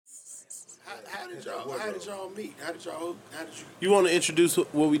How did y'all meet? How did you? You want to introduce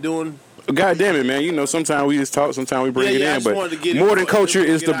what we doing? God damn it, man. You know, sometimes we just talk, sometimes we bring it in. But More Than Culture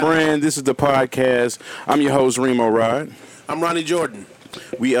is the brand. This is the podcast. I'm your host, Remo Rod. I'm Ronnie Jordan.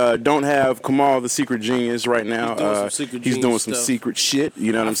 We don't have Kamal, the secret genius, right now. He's doing some secret shit.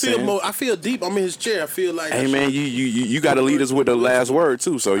 You know what I'm saying? I feel deep. I'm in his chair. I feel like... Hey, man, you got to lead us with the last word,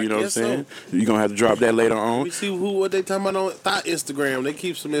 too. So, you know what I'm saying? So. You're going to have to drop that later on. We see what they talking about on Thought Instagram. They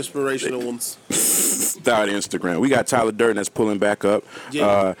keep some inspirational ones. Thought Instagram. We got Tyler Durden that's pulling back up.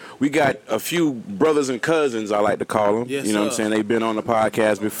 Yeah. We got a few brothers and cousins, I like to call them. Yes, you know what I'm saying? They've been on the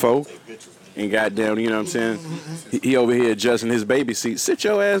podcast before. And goddamn, you know what I'm saying? He over here adjusting his baby seat. Sit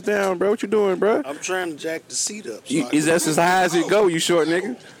your ass down, bro. What you doing, bro? I'm trying to jack the seat up. Is that as high as it go, you short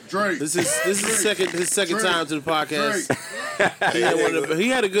nigga? Drake. This is his second time to the podcast. He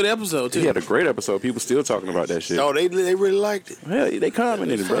had a good episode too. He had a great episode. People still talking about that shit. Oh, they really liked it. Hell, they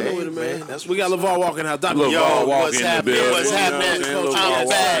commented, brother. Hey, man. We got Lavar Walker in the house. Lavar Walker in the building. What's happening? I'm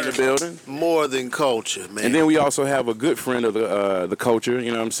back in the building. More Than Culture, man. And then we also have a good friend of the culture.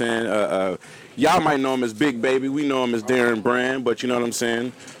 You know what I'm saying? Y'all might know him as Big Baby. We know him as Darren Brand, but you know what I'm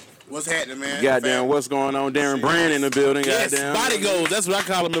saying? What's happening, man? Goddamn, what's going on? Darren Brand in the building. Yes, goddamn. Body Goals. That's what I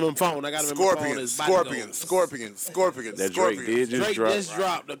call him in my phone. I got him in my phone. Scorpions. That Drake did just drop. Just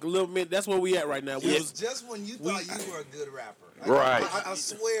dropped a little bit. That's where we at right now. Just when you thought you were a good rapper. Right. I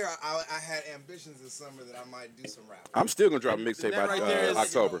swear I had ambitions this summer that I might do some rap. I'm still going to drop a mixtape by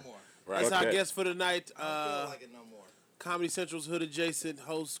October. Right. That's our guest for tonight. I don't feel like it no more. Comedy Central's Hood Adjacent,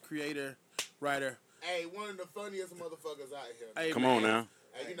 host, creator, writer. Hey, one of the funniest motherfuckers out here. Hey, come on now.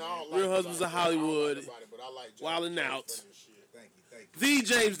 Hey, you know, I don't Real Husbands of Hollywood. Wildin' Out. Thank you. The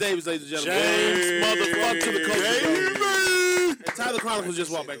James Davis, ladies and gentlemen. James motherfucker to the culture. And Tyler Chronicles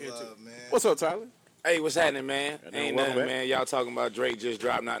just walked back in too. What's up, Tyler? Hey, what's happening, man? Ain't nothing, man. Y'all talking about Drake just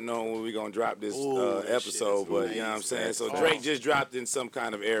dropped, not knowing when we gonna drop this episode, but you know what I'm saying? So Drake just dropped in some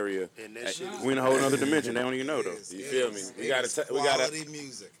kind of area. And that shit is we in a whole other dimension. They don't even know, though. You feel me? We gotta quality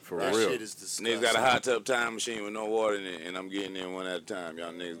music. For that real. Shit is disgusting. Niggas got a hot tub time machine with no water in it, and I'm getting in one at a time.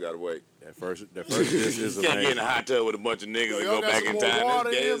 Y'all niggas gotta wait. That first this is You can't get in a hot tub with a bunch of niggas and go back in time.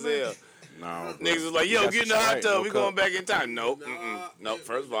 It's gay as hell. No, niggas was like, yo, get in the hot tub. We going back in time. Nope. Nope.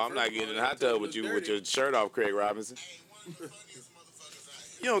 First of all, I'm not getting in the hot tub with you with your shirt off, Craig Robinson.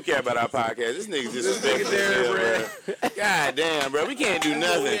 You don't care about our podcast. This nigga's disrespectful. God damn, bro. We can't do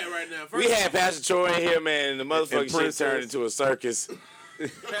nothing. We had Pastor Troy in here, man, and the motherfucking shit turned into a circus.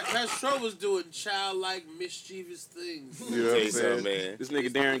 Pastor Troy was doing childlike, mischievous things. You know what I'm saying? Man. This nigga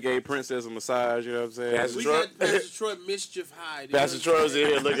Darren gave Princess a massage, you know what I'm saying? We got Pastor Troy mischief high. Pastor Troy was in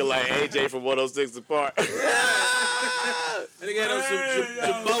here looking like AJ from 106 Apart. And he got on some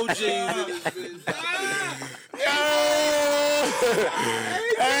Jabot jeans in his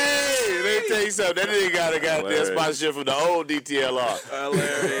Hey, let me tell you something. That nigga got a goddamn sponsorship from the old DTLR.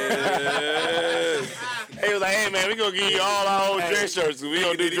 Hilarious. He was like, hey, man, we gonna give you all our old dress shirts. We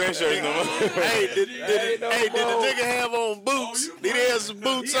don't do dress shirts no more. Did the nigga have on boots? Did he have some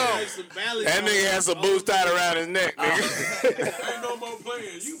boots on? That nigga had some boots tied around his neck, nigga. Ain't no more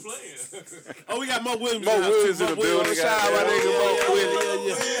playing. You playing. Oh, we got Mope Williams. Mope Williams in the building. Shout out my nigga Mope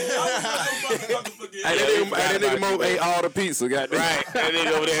Williams. Hey, that nigga Mope ate all the pizza, goddamn. Right. That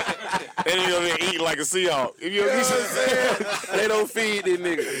nigga over there eating like a Seahawk. If you don't get some they don't feed these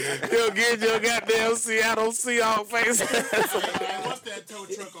niggas. You'll get your goddamn Seattle Seahawk face. What's that tow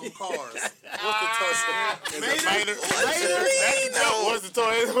truck on cars? What's the tow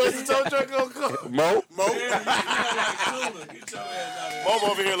truck? What's the tow truck on cars? Mope? Mope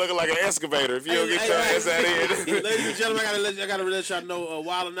over here looking like an excavator. If you don't get your ass out of here. Ladies and gentlemen, I gotta let y'all know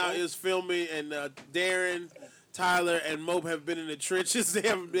Wildin' Out is filming, and Darren, Tyler, and Mope have been in the trenches.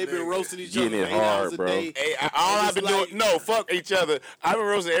 They've been roasting each other Getting it for 8 hours hard, a bro. day. Hey, all I've been doing, fuck each other. I've been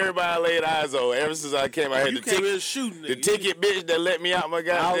roasting everybody I laid eyes on ever since I came out here. You came in shooting the ticket bitch that let me out my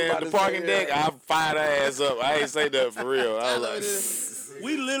goddamn the parking deck, I fired her ass up. I ain't say that for real. I was like,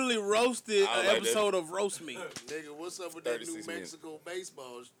 we literally roasted an episode of Roast Me. Nigga, what's up with that New Mexico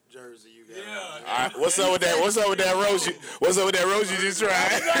baseball jersey you got? Yeah. all right, what's up with that? What's up with that roast? What's up with that roast you just tried?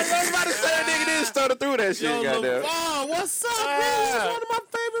 I was about to say that nigga didn't stutter through that shit, Yo, goddamn. LeVar, what's up, man? He's one of my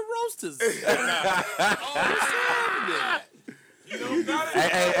favorite roasters. What's happening? You don't got it.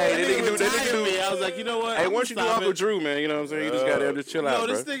 Hey, they nigga do. Me. I was like, you know what? Hey, once you do Uncle Drew, man, you know what I'm saying? You just gotta just chill out,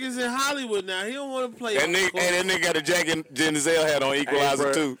 bro. This nigga's in Hollywood now. He don't want to play. That nigga got a Jack and Denzel hat on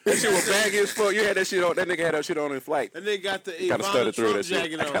Equalizer too. That shit was baggy as fuck. You had that shit on. That nigga had that shit on in flight. And they got the Gotta stutter through that shit.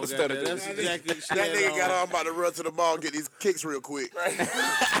 jacket on. Gotta stutter through That's exactly the shit. That nigga got on about to run to the mall and get these kicks real quick.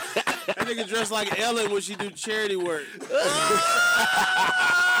 That nigga dressed like Ellen when she do charity work.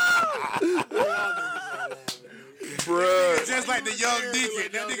 like the young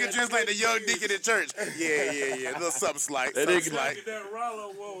deacon. That nigga dressed like the young deacon in church. Yeah. A little something slight. That nigga like. That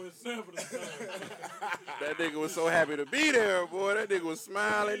Rollo wore his sample. That nigga was so happy to be there, boy. That nigga was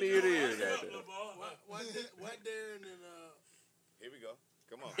smiling ear to ear. What Darren and Here we go.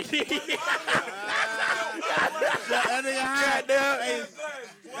 Come on. That nigga high. That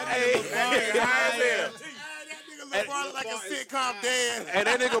nigga LeVar like a sitcom dad. And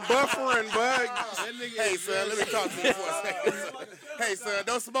that nigga buffering, bud. Hey, son, let me talk to you for a second. Hey, son,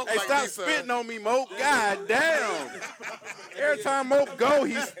 don't smoke Hey, like stop this, son. spitting on me, Mope. God damn. Every time Mope go,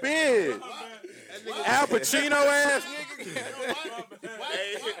 he spit. Al Pacino ass nigga.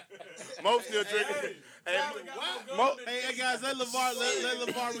 Hey, Mope still drinking. Hey guys, let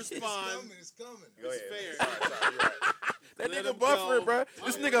LeVar respond. It's coming. Go ahead. Fair. That nigga buffering, bro.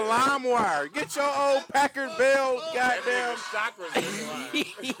 This nigga LimeWire. Get your old Packard Bell, goddamn. Chakras.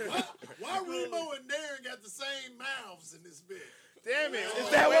 why Remo and Darren got the same mouths in this bitch? Damn it. Is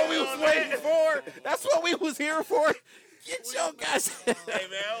that what we was waiting for? That's what we was here for? Get your guys. Hey,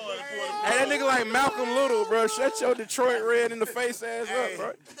 man, I want to pour Hey, that nigga like Malcolm Little, bro. Shut your Detroit red in the face ass up,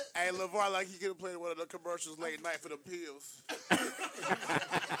 bro. Hey, LeVar, like he could have played one of the commercials late night for the pills.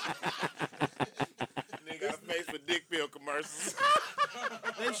 Nigga got a face for dick pill commercials.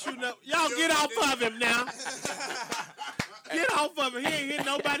 They shooting up. Y'all get off of him now. Get off of him. He ain't hitting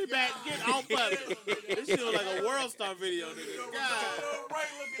nobody back. Get off of him. This shit look like a World Star video, nigga. God.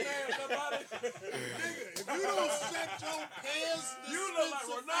 If you don't set your pants, You look like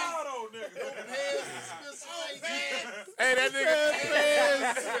Ronaldo, nigga. Hey, that nigga.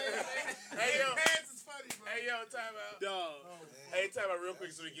 Hey, yo. Pants is funny, bro. Hey, yo, time out. Dog. Hey, time out real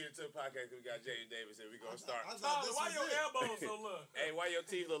quick so we get into the podcast because we got James Davis and we going to start. Tyler, why your elbows so low? Hey, why your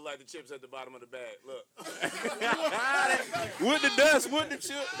teeth look like the chips at the bottom of the bag? Look. With the dust, with the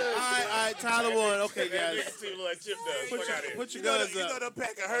chip dust. All right, Tyler won. Okay, That guys. nigga teeth look like chip dust. Fuck out here. Put your You know guns the up.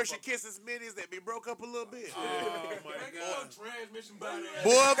 pack of Hershey Kisses minis that be broke up a little bit? Oh, my God. Transmission body.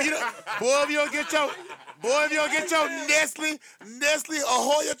 Boy, if you don't get your Nestle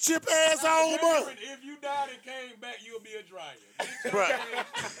Ahoy chip ass on, bro. If you died and came back, you'll be a dryer. Bro.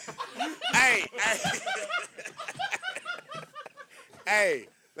 Hey. Hey,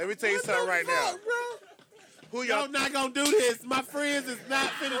 let me tell you something right now. Who Y'all not gonna do this. My friends is not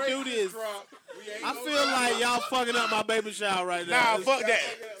finna do this. I feel like y'all fucking up my baby shower right now. Nah, fuck that.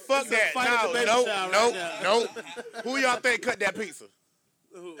 Fuck It's a that. fight at the baby shower right now. Nope. Who y'all think cut that pizza?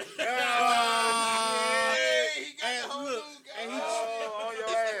 Look,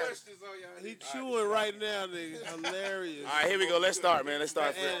 he chewing right now, nigga. Hilarious. All right, here we go. Let's start, man. Let's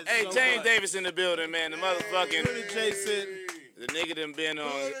start. Man, Hey, so James much. Davis in the building, man. The motherfucking Jason. the nigga done been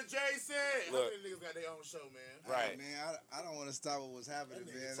on. Jason. Look. Niggas got their own show, man. Right. Man, I don't want to stop what was happening,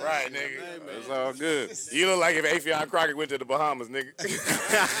 man. Right, nigga. It's all good. You look like if Affion Crockett went to the Bahamas, nigga.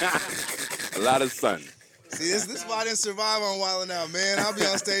 A lot of sun. See, this is why I didn't survive on Wild 'N Out, man. I'll be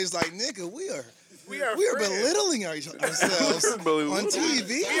on stage like, nigga, we are belittling ourselves on TV.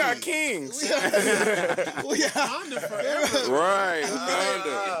 We are kings. We are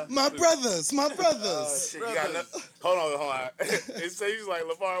Right. my brothers. You got hold on. It says like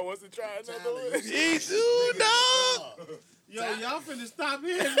LeVar wants to try another one. Yo, y'all finna stop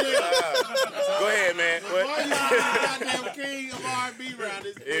here, nigga. Go ahead, man. Why What? you goddamn king of R&B around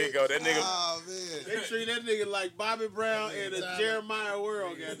this Here you go. That nigga. Oh, man. They treat that nigga like Bobby Brown in a Jeremiah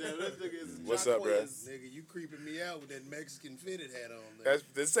world, goddamn. That nigga is What's John up, bro? Quincy. Nigga, you creeping me out with that Mexican fitted hat on. Nigga. That's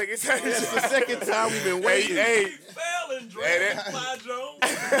the second time. It's the second time we've been waiting. Hey, Fell and Hey, drank by Jones.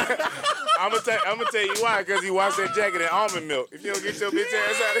 I'm gonna tell you why. Because he washed that jacket in almond milk. If you don't get your bitch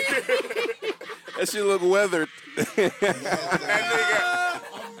ass out of here, That shit look weathered.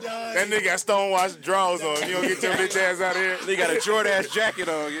 that nigga got stonewashed drawers on. If you don't get your bitch ass out of here. They got a short ass jacket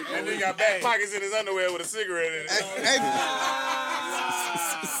on. That nigga got back pockets in his underwear with a cigarette in it.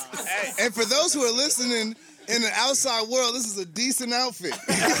 And for those who are listening in the outside world, this is a decent outfit.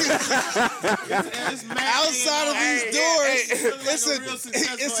 Outside of these doors,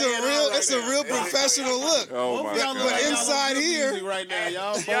 it's a real professional look. Oh my Y'all god. look like y'all inside on good here- music right now,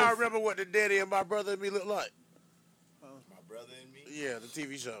 y'all. Y'all remember what the daddy and my brother and me look like? My brother and me. Yeah, the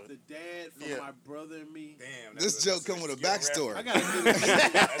TV show. The dad from Yeah. My Brother and Me. Damn. This joke come with a backstory. I gotta do this.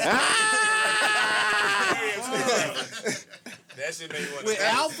 That shit made me want With to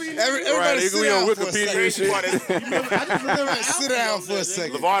Alfie? Everybody Right, sit we on down for a Wikipedia second. and shit. I just remember Sit Alfie down on for there, a nigga.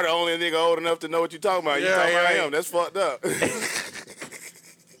 second. LeVar, the only nigga old enough to know what you talking about. You Yeah, talking about right. him. That's fucked up. All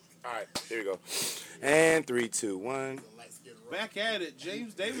right, here we go. And 3, 2, 1. Back at it.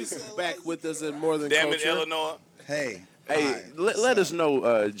 James Davis is back with us in More Than Damn it, Culture. Illinois. Hey. Hey, Hi. let us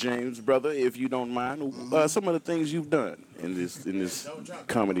know, James, brother, if you don't mind, some of the things you've done in this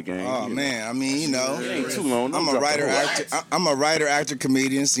comedy game. Oh man, I mean, you know, it ain't too long. I'm a writer, actor,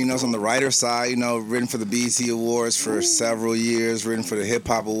 comedian. So, you know, so on the writer side, you know, written for the BET Awards for several years, written for the Hip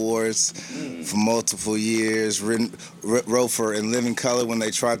Hop Awards for multiple years, wrote for In Living Color when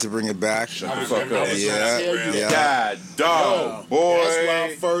they tried to bring it back. Shut the fuck up. Yeah. God, dog, boy. That's why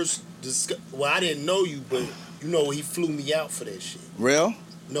I first I didn't know you, but you know he flew me out for that shit. Real?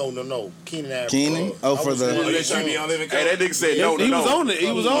 No. Keenan. Oh, for the. Hey, that nigga said no. He was on it.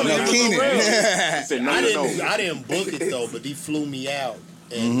 He was on it. No, Keenan. He said no. I didn't book it though, but he flew me out,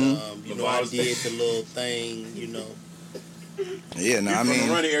 and you know I did the little thing, you know. Yeah, no, I mean,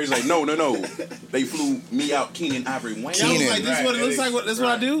 the running area's like no. They flew me out, Keenan Ivory Wayne. I was like, this is what it looks like. That's what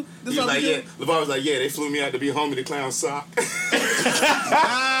I do. This what I do. Yeah. Lavar was like, yeah, they flew me out to be Homie the Clown Sock.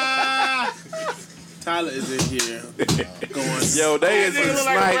 Tyler is in here. Yo, they is in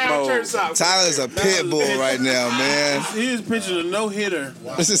snipe mode. Tyler's a pit bull right now, man. Here's pictures of no hitter.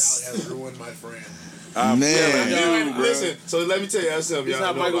 This is Has ruined my friend. man. Listen, so let me tell y'all something. This Y'all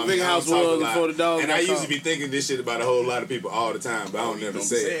how know Michael about me. Bighouse I don't talk was a lot. before the dog And got I usually caught. be thinking this shit about a whole lot of people all the time, but I don't never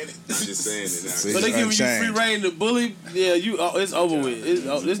say it. I'm just saying it now. See? So they giving you free Unchanged. reign to bully. Yeah, it's over with.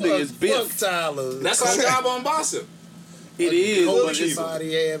 This nigga is Fuck biff. Tyler. That's our job on Bossa. It is, but it's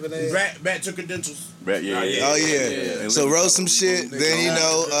Body having that. Rat took credentials. Yeah. Oh yeah. So wrote some shit. Then you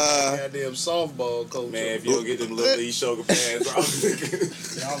know, Goddamn softball coach. Man, if you don't get them little Lee Sugar pads, bro.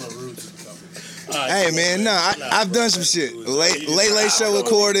 Y'all are rude to the hey man, no, I've done some shit. Late show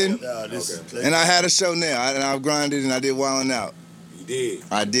recording, and I had a show now, and I've grinded and I did Wildin' Out. You did.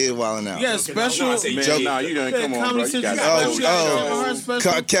 I did Wildin' Out. You got a special. No, I say Man, nah, you done come on, bro. Comedy You Central.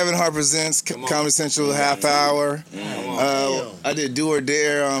 got Kevin Hart Presents, Comedy Central half hour. I did Do or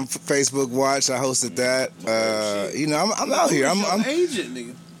Dare on Facebook Watch. I hosted that. You know, I'm out here. I'm agent,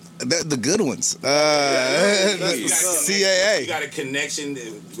 nigga. the good ones. CAA. You got a connection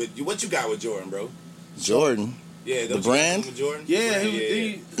with what you got with Jordan, bro? Jordan. Yeah, The Brand? With Jordan? Yeah,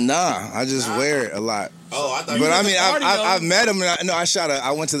 he Nah, I just wear it a lot. Oh, I thought. But I at mean, the party, I've met him. And I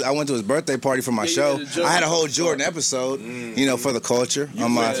went to his birthday party for my show. I had a whole Jordan episode, you know, for the culture.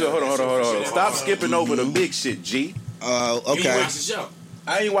 On my. Hold on. Stop skipping over the big shit, G. You Okay. watch the show.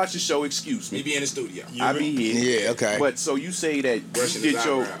 I ain't watch the show, excuse Me me. be in the studio. I be here. Yeah. Okay. But so you say that Brushing you his get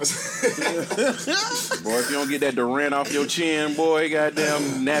your eyebrows. boy, if you don't get that Durant off your chin, boy,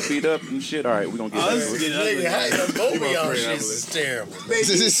 goddamn nappied up and shit. All right, we gonna get that. Nigga, how both of y'all friend, shit I'm is terrible. Man, you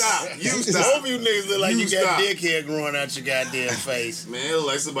stop. You Both stop. of you niggas look like you got stop. dick hair growing out your goddamn face. Man, it look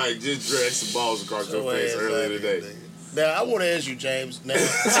like somebody just dragged some balls across your Your face ass earlier ugly, today. nigga. Now, I want to ask you, James. Now,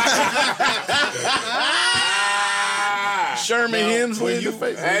 Sherman Hemsley in the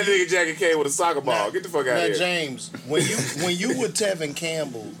face. That nigga Jackie K with a soccer ball. Get the fuck out now of here. James, when you were Tevin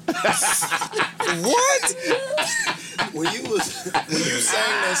Campbell, What? when you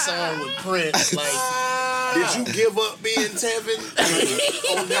sang that song with Prince, like, did you give up being Tevin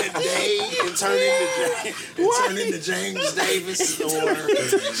on that day and turn into James Davis, or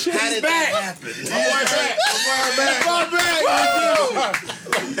how did that happen?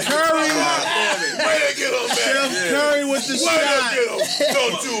 Curry. Way to get him back. Curry with the shot.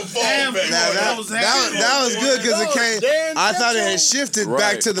 Don't too far Damn, back. Now, that was good because it came. I thought it had shifted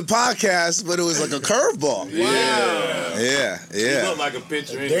back to the podcast, but it was like a curveball. Yeah. You look like a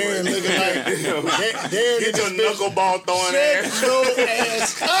pitcher Darren anyway. looking like Get your knuckleball throwing ass. shut your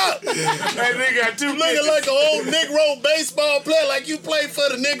ass up. That nigga got two Looking pitches. like an old Negro baseball player, like you play for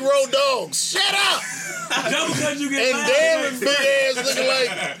the Negro Dogs. Shut up. Just because you get And Darren big ass looking like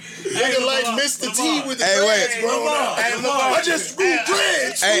Mr. T with the dreads growing up. I just grew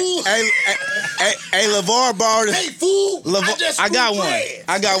dreads, fool. Hey, Lavar borrowed his. Hey, fool. I got one.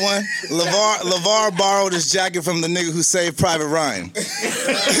 Lavar borrowed his jacket from the nigga who saved Private Ryan.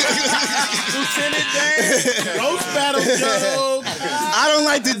 Lieutenant Dan. Roast battle joke. I don't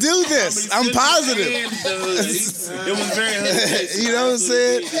like to do this. I'm positive. It was very. You know what I'm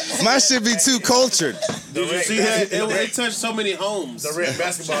saying? My shit be too cultured. Did you see that? It touched so many homes. The red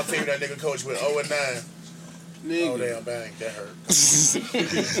basketball team that nigga coach with 0-9. Nigga. Oh, damn, bang. That hurt.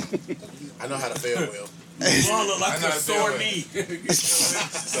 I know how to fail well. All look like a sore knee. A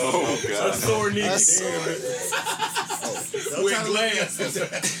sore knee. With glass. If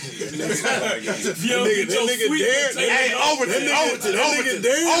you don't get your sweet potato. Hey, Overton.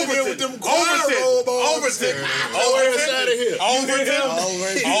 with them choir robe on. Overton.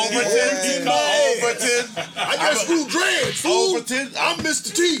 I got screw dreads, fool. I'm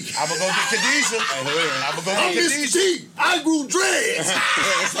Mr. T. I'm gonna go get Khadijah. I'm Mr. T. I grew dreads.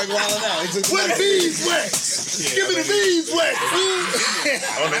 It's like wilding out. Where the beeswax? Give me the beeswax, fool.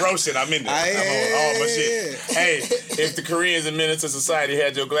 On the road shit, I'm in there. I'm on all my shit. Hey, if the Koreans in Menace to Society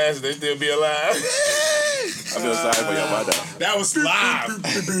had your glasses, they still be alive. I feel sorry for y'all about that. That was live.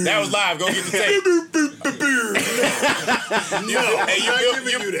 That was live. Go get the tape. You built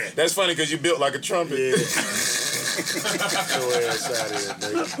that. That's funny because you built like a trumpet. Your ass out of here,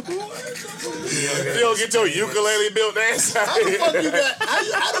 nigga. You don't get your ukulele built ass out How the here. fuck you got?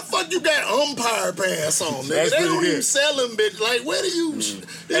 How the fuck you got umpire pants on, nigga? That's They pretty don't good. even sell them, bitch. Like, where do you? This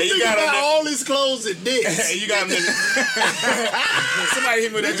Hey, you nigga got got a- all his clothes at Dick's. Hey, you got him. Somebody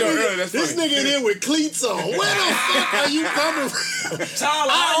hit me with that joke earlier. That's This funny. nigga in here with cleats on. Where the fuck are you coming from?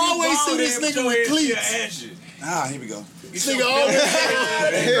 Tyler, I always see this nigga with cleats. Here we go. This nigga always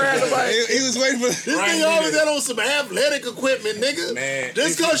He was waiting for. This nigga always got on some athletic equipment, nigga. Man,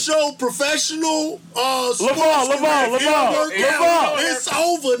 This gonna show professional sports. Lavar. It's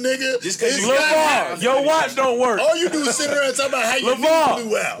over, nigga. Just 'cause It's you- Lavar, your watch don't work. all you do is sit there and talk about how your Lavar. knee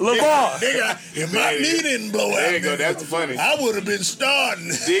blew out. Lavar. Nigga, if my knee didn't blow out, There you go. That's funny. I would have been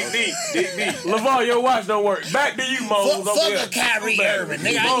starting. Dig deep. Lavar, your watch don't work. Back to you, Mo. Fuck a Kyrie Irving,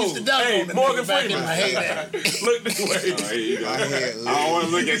 nigga. I used to dunk Hey, on the Morgan nigga back in Freeman. my heyday. Look this way. Here you go. I don't want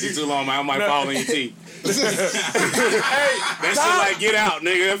to look at you too long, man. I might fall in your teeth. Hey, That shit like get out,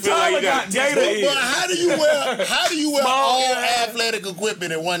 nigga. I feel like Tyler you got got Gator in. But how do you wear all athletic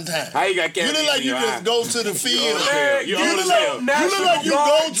equipment at one time? How you got You caffeine look like in you your just eye? go to the field. Man, You You old look as like hell. you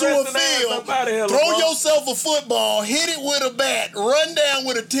go to a field, throw your yourself a football, hit it with a bat, run down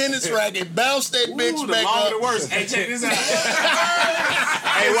with a tennis racket, bounce that bitch Ooh, the back longer up. the worse. Hey, check this out.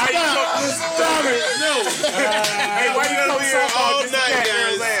 Hey, why you Stop it. No. Hey, why you come here all just night, to cat guys.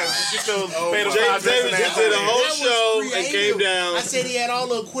 girl's ass? Get your fatal James five Davis dressing just ass did a out whole here. That was show and creative. came down. I said he had all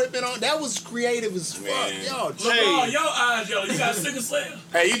the equipment on. That was creative as fuck. Man. Y'all, Lavar, your eyes, yo. You got sickle cell?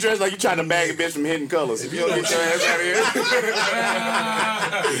 Hey, you dress like you trying to bag a bitch from Hidden Colors. If you don't get your ass out of here,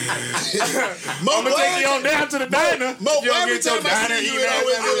 I'm gonna take you on down to the diner. Mo, You don't every get your time I diner see you, eating it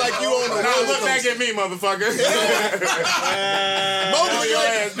always ass look like you on the Now roller look back coaster. at me, motherfucker.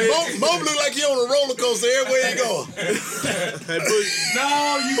 Mo look like he on a roller coaster everywhere you go.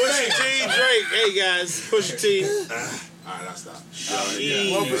 No, you Pusha can't. T, Drake. Hey guys, Pusha T. Alright, I'll stop.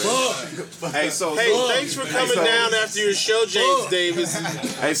 Hey, so Thanks for coming down after your show, James Davis.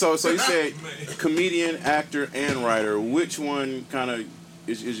 Hey, so you said comedian, actor, and writer. Which one kind of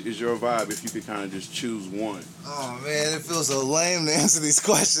is your vibe? If you could kind of just choose one. Oh man, it feels so lame to answer these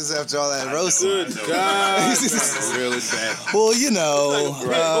questions after all that roasting. Good God. Really bad. Well, you know,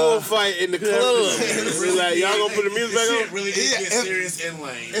 Pitbull fight in the club. We're like, y'all gonna put the music back on? Really did get Yeah, serious and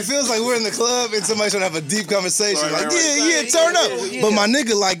lame. it feels like we're in the club and somebody's trying to have a deep conversation. Right, Like, right, yeah, turn up. But my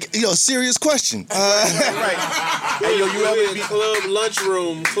nigga, like, serious question. Right. Hey, yo, you ever be Club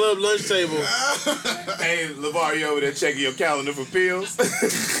lunchroom, club lunch table. Hey, Lavar, you over there checking your calendar for pills?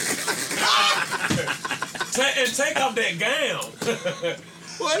 And take off that gown.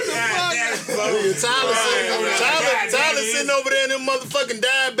 What the fuck? Tyler sitting over there in them motherfucking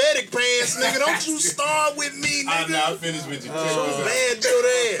diabetic pants, nigga. Don't you start with me, I'm nigga. not finished with you. Bad build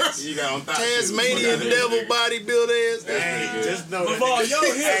ass. You got on top. Tasmanian devil body build ass. Hey, just know Lavar, your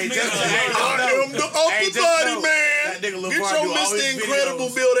hips, Hey, nigga. just- I am the upper Hey, just body know, man. That nigga Get LeVar your do all Mr. his Incredible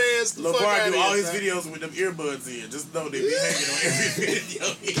videos. build ass. The fuck LeVar out do all his of here. videos with them earbuds in. Just know they be hanging on every video.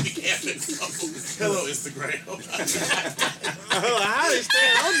 Hello, Instagram. How they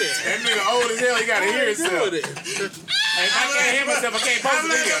stand on there? that nigga old as hell. He gotta hear himself. With it. Hey, if I can't hear myself, I can't post the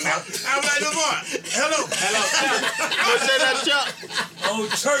video now. I'm like, LeVar. Hello. Go say that Chuck. Oh,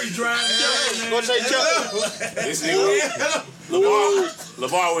 church driving. Go say Chuck. This nigga,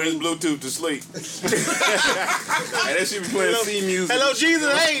 LeVar with his Bluetooth to sleep. Hey, that shit be playing C music. Hello,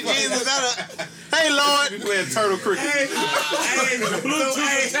 Jesus. Hey, Jesus. Hey, Lord. Be playing Turtle Cricket.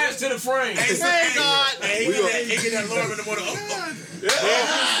 Bluetooth attached to the frame. Hey, God. Hey, he get that alarm in the morning.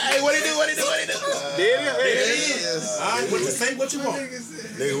 Hey, what he do? There he is. All right, what you say? What you want?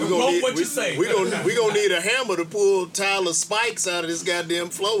 Nigga, What you say? we gonna need a hammer to pull Tyler spikes out of this goddamn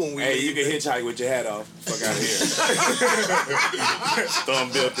flow when we Hey, leave. you can hitchhike with your hat off. Fuck out of here.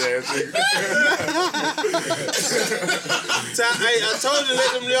 Thumb built ass nigga. Hey, I told you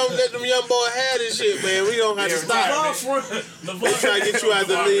let them young boy have this shit, man. We gonna have to stop. LeVar Try to get you out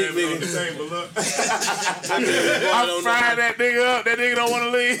the league, nigga. I'm frying that nigga up. That nigga don't want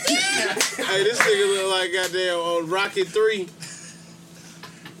to leave. Hey, this nigga look like goddamn on Rocky 3.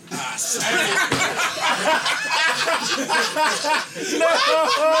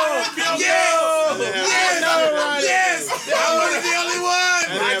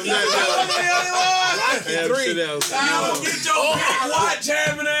 damn shit else. You don't get your big watch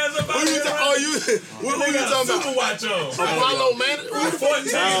having ass up out here. What were you talking about? Super watch on. Apollo, man.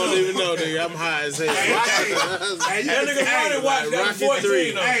 I don't even know, nigga. I'm high as hell. That nigga running watch that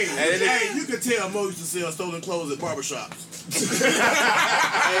 14 though. Hey, you can tell Mo used to sell stolen clothes at barbershops.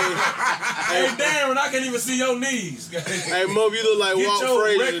 Hey, Darren, I can't even see your knees. Hey, Mope, you look like Get Walt your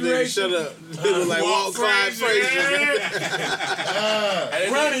Frazier, nigga. recreation. Shut up. You look like Walt Clyde Frazier.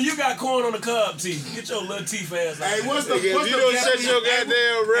 Ronnie, you got corn on the cob teeth. Get your little teeth ass out. Hey, what's the Nigga, if you don't shut your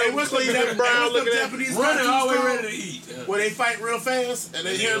goddamn red Cleveland Brown looking at Japanese Ronnie always cartoons ready to eat. where they fight real fast and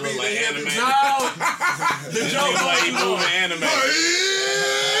they hear me. like anime. No, the joke Like he moving anime.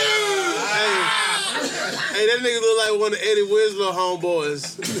 Hey, that nigga look like one of Eddie Winslow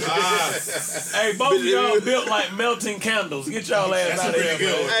homeboys. Hey, both of y'all built like melting candles. Get y'all ass out of here,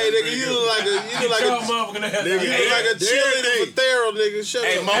 man. Hey, nigga, you look like Y'all motherfucking ass out of here. a cheerleader for Thero, nigga. Shut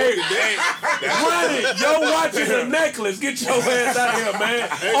up. Ronnie, your watch is a necklace. Get your ass out of here, man.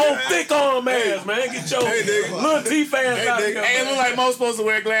 On thick arm ass, man. Get your little teeth ass out of here. Hey, it look like Mo's supposed to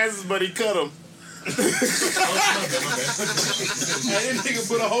wear glasses, but he cut them. Hey, this nigga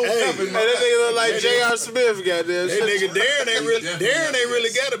put a whole cup in Hey, that nigga look like J.R. Smith, goddamn. Hey, nigga, Darren ain't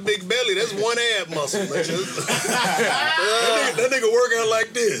really got a big belly. That's one ab muscle. that nigga work out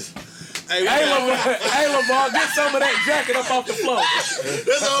like this. Hey, Lavar, get some of that jacket up off the floor.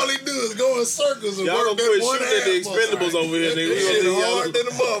 That's all he do is go in circles and Y'all work gonna that quit one shooting at the ab muscle. Expendables over here, nigga. This shit hard than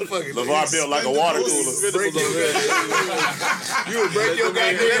a motherfucker. LaVar built like a water cooler. You would break your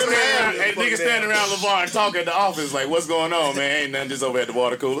goddamn ab. Hey, niggas standing around LaVar and talk at the office like, what's going on, man? Ain't nothing, just over at the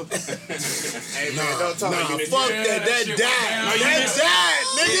water cooler. Hey, man, don't talk like you Fuck that. That died. That died,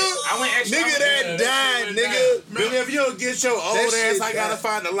 nigga. Nigga, that died, nigga. Man, if you don't get your old ass, I gotta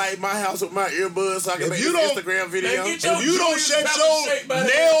find to light my house with my earbuds so I can make an Instagram video. If you don't shut your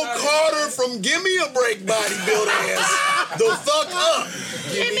Nail Carter from Give Me a Break bodybuild ass the fuck up.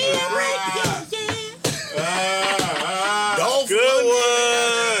 Give me a break. Good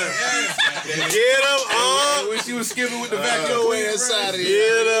one. Get him on. Wish you was skipping with the Your ass out of here.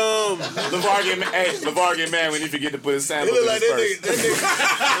 Get him. LaVar get mad when he forget to put his He sandals look in like his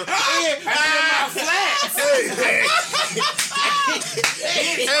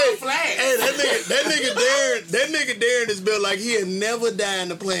that nigga. That nigga Darren is built like he'd never die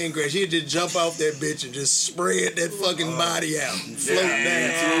in a plane crash. He'd just jump off that bitch and just spread that fucking body out and float down.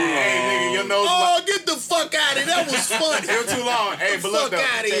 Hey, nigga, your nose. Oh, get the fuck out of here. That was funny. It was too long. Hey, but look, though,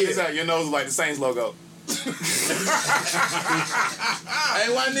 Fuck outta check here. this out. Your nose is like the Saints logo. Hey,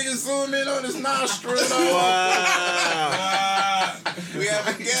 why niggas zoom in on his nostril? Wow. We have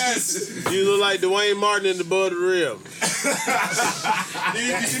a guest. You look like Dwayne Martin in the Bud Rim. Did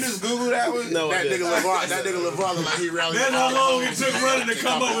you just Google that one? No, I that didn't. nigga LaVar look like he rallied. That's how long it took running to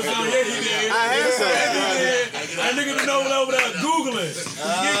come up with something. Yeah, he did. I had some. That nigga know what over there Googling.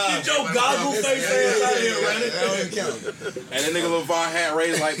 Get your goggle face ass out of here, Ronnie. And that nigga LaVar hat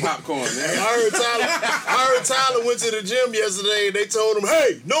raised like popcorn, man. I heard Tyler went to the gym yesterday and they told him,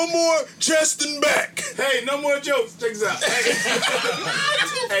 hey, no more chest and back. Hey, no more jokes. Check this out.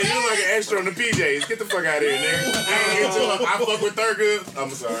 Hey, you look like an extra on the PJs. Get the fuck out of here, nigga. I fuck with Thurgood. I'm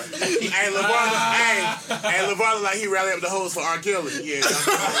sorry. Hey, LaVar look like he rallied up the hoes for R. Kelly. Yeah.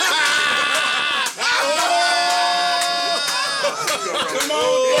 Come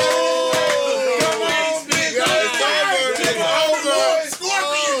on,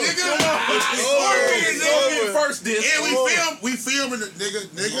 We filming it, nigga.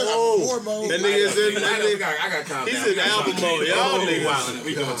 That nigga's in. I got calm He's down. in album mode. Y'all niggas.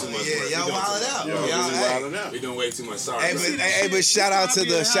 We doing too much. Yeah, y'all wildin' out. We doing way too much. Sorry. But shout out to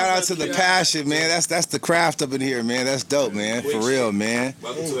the passion, man. That's the craft up in here, man. That's dope, man. For real, man.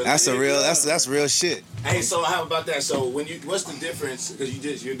 That's real shit. Hey, so how about that? So what's the difference?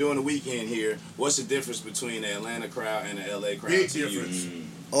 Because you're doing a weekend here. What's the difference between the Atlanta crowd and the LA crowd? Big to difference. you?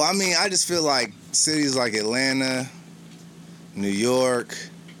 Oh, I mean, I just feel like cities like Atlanta, New York,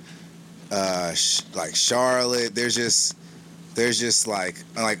 like Charlotte, there's just like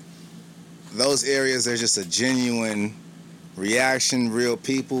those areas, there's just a genuine reaction, real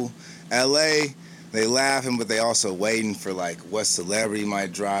people. LA, they laughing, but they also waiting for like what celebrity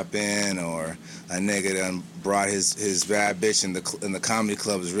might drop in, or a nigga done brought his bad bitch in the comedy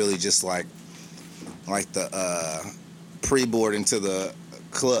club is really just like the pre-board into the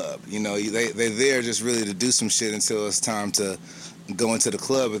club. You know, they're there just really to do some shit until it's time to go into the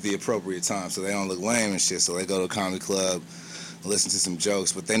club at the appropriate time, so they don't look lame and shit. So they go to a comedy club, listen to some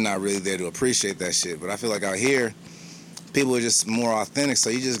jokes, but they're not really there to appreciate that shit. But I feel like out here, people are just more authentic, so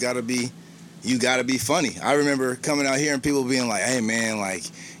you just gotta be you gotta be funny. I remember coming out here and people being like, "Hey man, like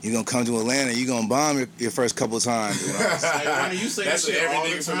you gonna come to Atlanta, you gonna bomb your first couple times." You know? You say that shit every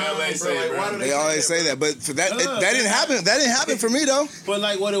nigga from LA say, bro. They always say that, but for that didn't happen. That didn't happen for me though. But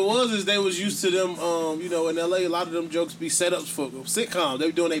like what it was is they was used to them. You know, in LA, a lot of them jokes be setups for sitcoms. They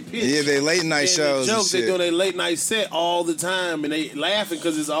be doing their pitch. Yeah, they late night shows. The jokes and they doing their late night set all the time, and they laughing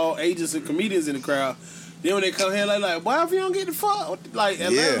because it's all agents and comedians in the crowd. Then when they come here, like, why if you don't get the fuck? Like,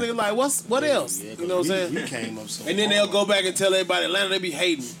 Atlanta, nigga, like, what else? Yeah, you know what I'm saying? You came up so and then they'll go back and tell everybody Atlanta they be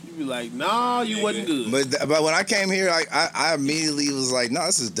hating. You be like, nah, you wasn't good. But when I came here, I immediately was like, no,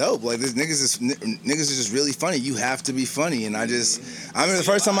 this is dope. Like, this niggas are just really funny. You have to be funny. And I mean, the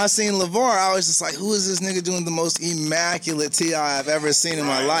first time I seen Lavar, I was just like, who is this nigga doing the most immaculate T.I. I've ever seen in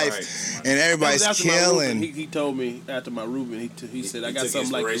my life? Right. And everybody's killing. He told me after my Reuben, he said, I got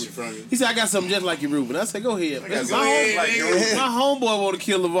something like you. From you. He said, I got something just like you, Reuben. I said, go ahead. My homeboy want to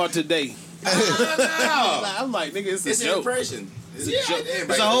kill Lavar today. I'm like, nigga, it's a joke. Impression.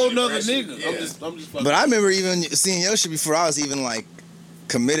 It's a whole nother nigga. Yeah. I'm just fucking. But I remember even seeing your shit before I was even like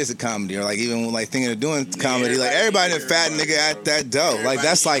committed to comedy or like even like thinking of doing comedy. Like everybody in fat nigga at that dough. Like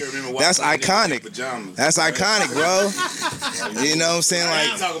that's iconic. That's iconic, bro. You know what I'm saying? I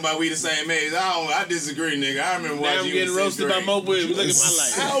ain't Like talking about we the same age. I disagree, nigga. I remember watching you getting roasted by Mope Williams. Look at my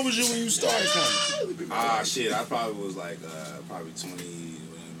life. How old was you when you started comedy? Shit. I probably was like probably 29.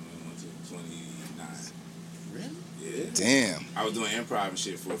 Yeah. damn. I was doing improv and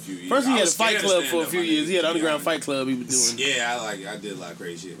shit for a few years. First he had a fight club for a few years. He had an underground fight club he was doing. Yeah, I did a lot of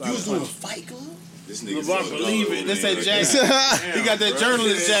crazy shit. You was doing a fight club? This nigga Lavar believe it. This ain't jacket. He got that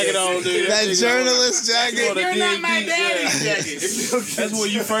journalist jacket on, dude. That journalist jacket. You're not my daddy's jacket. That's when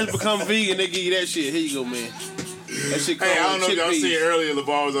you first become vegan. They give you that shit. Here you go, man. That shit Hey, I don't know if y'all seen earlier.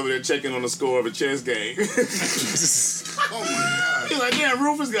 Lavar was over there checking on the score of a chess game. Oh my God. He's like, damn,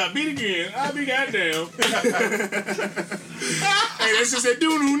 Rufus got beat again. I'll be goddamn. Hey, that shit said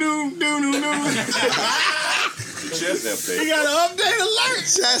doo-doo-doo, doo-doo-doo. Chess update. He got an update alert.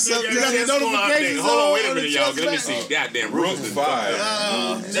 Chess You got update. the notifications. Hold on, wait a minute, y'all. Let me see. Goddamn, Rufus is 5.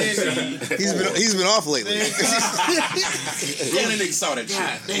 He's been off lately. Yeah, the nigga saw that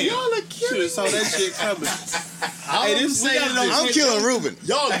shit. Y'all are killing. Saw that shit coming. Hey, this I'm killing Ruben.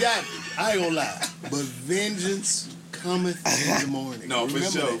 Y'all got me. I ain't gonna lie. But vengeance cometh in the morning. No, for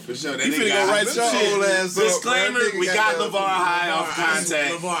Remember sure, that. for sure. That You finna nigga go write some shit. Disclaimer, we got Lavar high off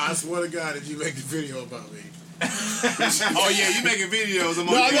contact. Lavar, I swear to God, if you make the video about me. Oh yeah, you making videos.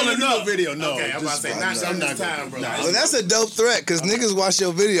 No, I'm gonna do a video. No, okay, I'm about to say, I'm not time, bro. Well, that's a dope threat because niggas watch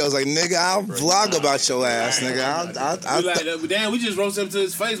your videos. Like, nigga, I'll vlog about your ass, nigga. Like, damn, we just roasted him to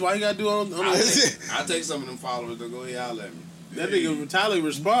his face. Why you gotta do it on the I'll take some of them followers to go y'all at me. That nigga Tyler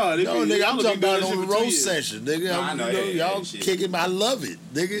respond. No, nigga, I'm talking about on the roast session, nigga. I know, y'all kicking. I love it,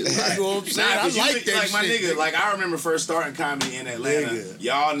 nigga. You know what I'm saying? I like that like my shit. nigga, like I remember first starting comedy in Atlanta. Nigga,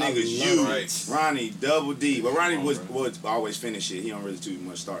 y'all niggas, Ronnie, Double D. But Ronnie would always finish shit. He don't really too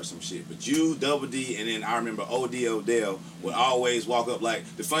much start some shit. But you, Double D, and then I remember O.D. Odell would always walk up. Like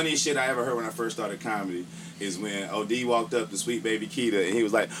the funniest shit I ever heard when I first started comedy is when O.D. walked up to Sweet Baby Keita and he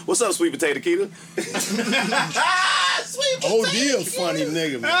was like, "What's up, Sweet Potato Keita?" O.D. a funny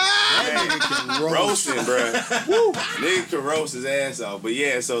nigga, man. That nigga can roast. Roasting, bro. Nigga can roast his ass off. But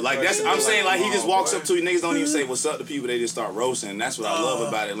yeah, so like that's I'm saying like he just walks up to you. Niggas don't even say what's up to people. They just start roasting. That's what I love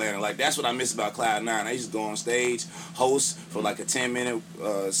about Atlanta. Like that's what I miss about Cloud9. I used to go on stage, host for like a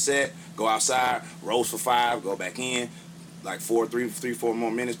 10-minute set, go outside, roast for 5, go back in. Like 4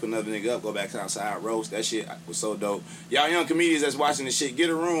 more minutes, put another nigga up, go back outside, roast. That shit was so dope. Y'all young comedians that's watching this shit, get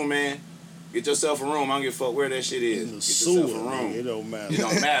a room, man. Get yourself a room. I don't give a fuck where that shit is. Get yourself a room. It don't matter. It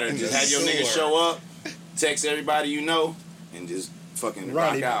don't matter. Just have your niggas show up, text everybody you know, and just fucking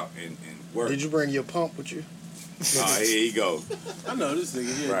rock out and work. Did you bring your pump with you? Oh, here you go. I know this nigga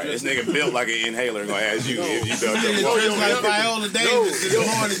here. Right, this nigga built like an inhaler. Gonna ask you if you built your Dressed like Viola Davis in the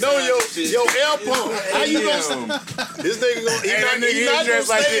morning. Your air pump. How you gonna? This nigga gonna? He's not gonna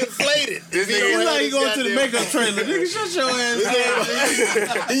stay inflated. This He's like going to the makeup trailer. Nigga, shut your ass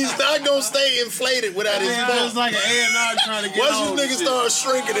down. He's not gonna stay inflated without his pump. It's like an A&R trying to get Once on. you niggas start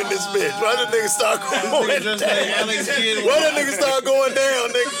shrinking in this bitch, why the nigga start going down? Just like Alex Kidd. Why that nigga start going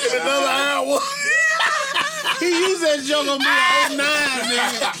down, nigga, in another hour? He used that joke on me in 09,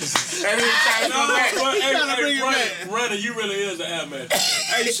 nigga. And he trying to come back. Trying to bring it back. Runner, you really is an ad man.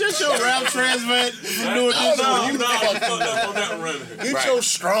 Hey, shut your rap transmit from doing this. You fucked up on that runner. Get your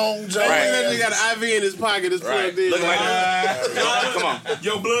strong jaw. That nigga got an IV in his pocket. It's plugged in. Looking like come on.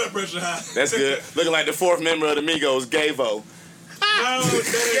 Your blood pressure high. That's good. Looking like the 4th member of the Migos, Gavo.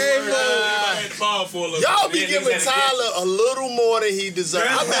 Y'all be giving Tyler a little more than he deserves.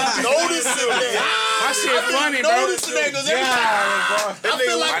 I've been noticing that. My shit funny, bro. Noticing that because I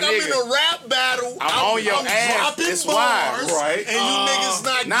feel like I'm in a rap battle. I'm on your ass. It's why, right? And you niggas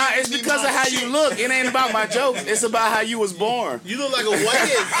not. Nah, it's because of how you look. It ain't about my jokes. It's about how you was born. You look like a weigh-in.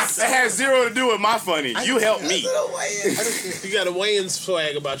 It has zero to do with my funny. You helped me. You got a weigh-in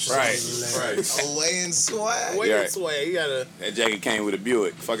swag about yourself. Right. A weigh-in swag. Weigh-in swag. You gotta. That jacket came with a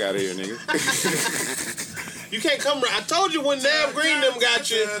Buick. Fuck out of here, nigga. You can't come around. I told you when Nav Green them got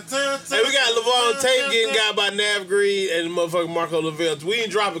you. Hey, we got Lavar Tate getting got by Nav Green and motherfucking Marco Lavelle. We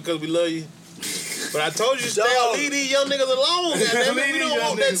ain't dropping because we love you. But I told you, leave these young niggas alone. We don't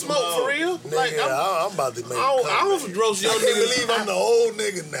want that smoke for real. Like, I'm about to make I don't roast young niggas. believe I'm the old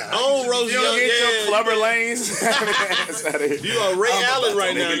nigga now. I don't roast young niggas. You don't get your flubber lanes. You are Ray Allen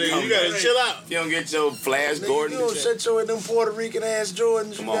right now, nigga. You gotta chill out. You don't get your Flash Gordon. You don't shut your them Puerto Rican ass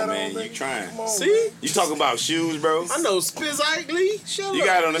Jordans. Come on, man. You trying. See? You talking about shoes, bro? I know Spiz Ike Lee. Shut up. You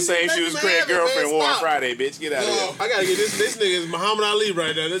got on the same shoes Craig girlfriend wore on Friday, bitch. Get out of here. I gotta get this nigga is Muhammad Ali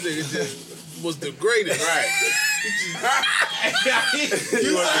right now. This nigga just was the greatest. Right.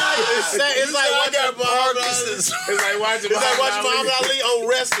 It's like watching Muhammad Ali on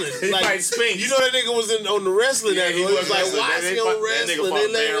wrestling. Like Spinks. You know that nigga was on the wrestling. He was like watching on wrestling. They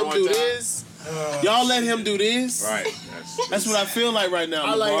let him do this. Y'all let him do this. Right. That's what I feel like right now.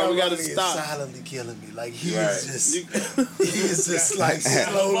 I like how we gotta stop. Silently killing me. Like he is just like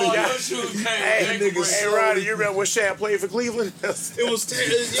slowly. Hey, Roddy, you remember when Shaq played for Cleveland? It was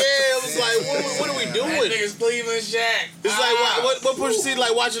like, what are we doing? Niggas Cleveland Shaq. It's like what Pusha T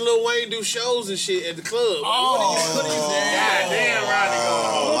like watching Lil Wayne do shows and shit at the club. God damn, Roddy.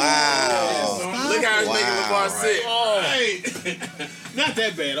 Wow. Look how his nigga was sick. Not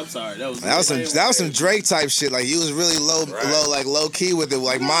that bad. I'm sorry. That was some Drake type shit. Like he was really low key with it,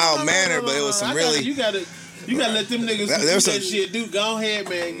 like mild manner, but it was some really. You gotta let them niggas do that shit. Dude, go ahead,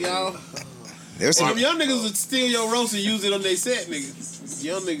 man, y'all. There's some young niggas would steal your roast and use it on their set, niggas.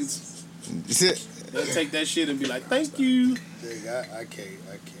 Young niggas. They'll take that shit and be like, thank you. I can't.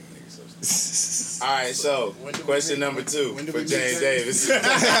 All right, so question number 2 for James Davis. Hey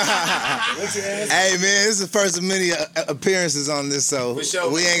man, this is the first of many appearances on this, so we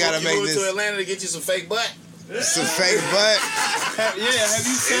ain't gotta make this. You moved to Atlanta to get you some fake butt. Some fake butt. Have you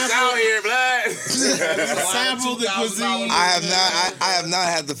sampled? It's out here, blood. Sampled the cuisine. I have not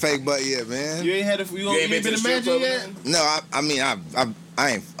had the fake butt yet, man. You ain't had you ain't been to Magic yet? No, I mean I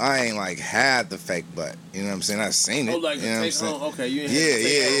ain't like had the fake butt. You know what I'm saying? I've seen it. Oh, like you know take home. Okay, you ain't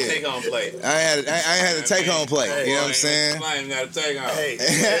yeah. Take home plate. I ain't had a take home plate. You know what I'm saying? I ain't got to take home.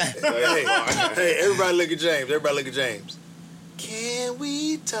 Hey, everybody look at James. Can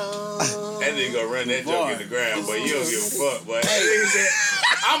we talk? That nigga gonna run that joke in the ground, but you don't give a fuck. But that nigga said,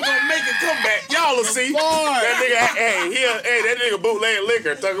 I'm gonna make a comeback. Y'all will see. That nigga, that nigga bootleg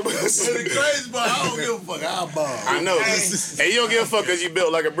liquor. Talking about crazy, but I don't give a fuck. I'll bomb. I know. Hey, you don't give a fuck because you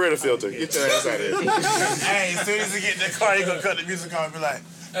built like a Brita filter. Get your ass out of here. Hey, as soon as he get in the car, he gonna cut the music on and be like,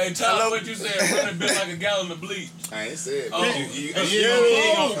 hey, Tyler, what you said? Running bit like a gallon of bleach. I ain't said. Oh. You try and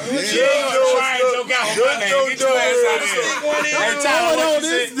choke out on my name. Get your ass out of here. Hey, Tyler, what you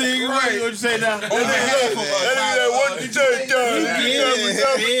said? What you say now? what you say,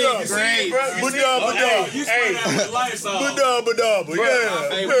 Great. You spray that with Lysol.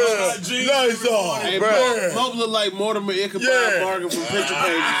 Lysol. Hey, Mope look like Mortimer Ichabod Bargain from Picture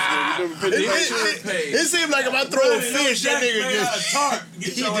Pages. It seems like if I throw a fish, that nigga just jump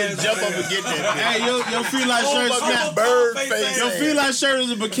up and get that. Hey, your feline shirt snap. Bird face. Your feline shirt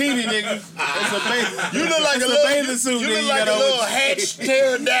is a bikini, nigga. It's a bathing. You look like a bathing suit. You look like a little hatched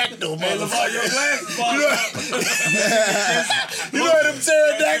pterodactyl, motherfucker. Your glasses fall off. You know what them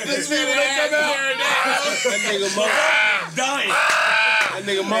pterodactyls mean when they come out? That nigga Mope Dying. That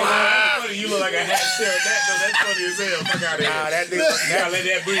nigga Mope. You look like a hatched pterodactyl. That's funny as hell. Fuck out of here. Nah, that nigga. Now let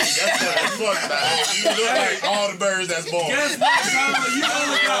that breathe. That's funny as fuck. You look like all the birds that's born. Guess what, Tyler? You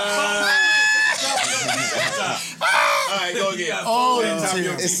only got 5. All right, go again.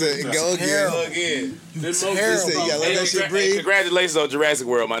 It's a go again. Go again. It's terrible. You gotta let that shit breathe. Congratulations on Jurassic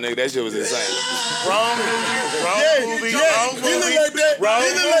World, my nigga. That shit was insane. Wrong movie. He look like that.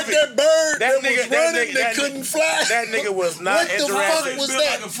 He look like that bird that was running that couldn't fly. That nigga was not What the fuck was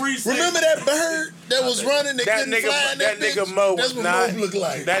that? Remember that bird that was running that couldn't fly? That nigga Mo was not. That's what Mo look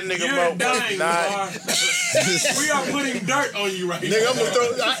like. That nigga Mo was not. We are putting dirt on you right Nigga, now. I'm gonna throw.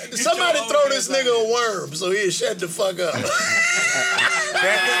 Somebody throw this nigga a worm so he'll shut the fuck up. But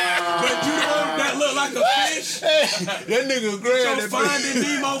you don't that look like a fish? That nigga grabbed Your Finding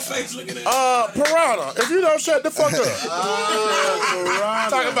Nemo face looking at Piranha, if you don't shut the fuck up.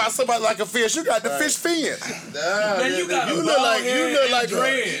 Talking about somebody like a fish, you got the fish fin. Man, you got You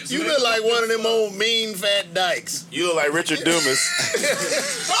look like one of them old mean fat dykes. You look like Richard Dumas.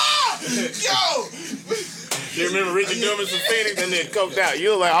 Yo! You remember Richard Dumas from Phoenix and then coked out?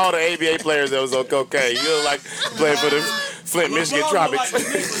 You look like all the ABA players that was on cocaine. You look like playing for the Flint, Michigan Tropics. Like the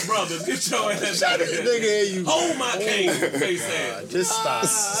Nicholas brothers. Get your ass out of here. Nigga, Hold my cane, face ass. just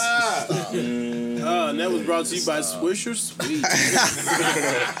stop. And that was brought to you by Swisher Sweet.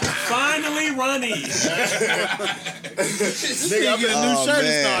 Finally running. Nigga, I get a new shirt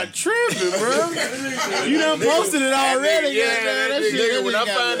and start tripping, bro. You done posted it already. Yeah, that shit. nigga, when I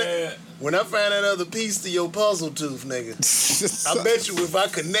got find me. it. When I find that other piece to your puzzle tooth, nigga, I bet you if I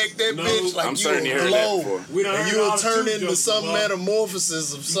connect that bitch, like I'm certain you you'll heard that glow, before. and you'll turn into some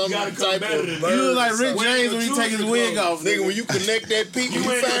metamorphosis of some type of bird. You look like Rick James when he take his wig off. Nigga, when you connect that piece, when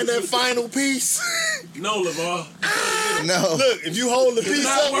you find that final piece. No, Lavar. No. Look, if you hold the piece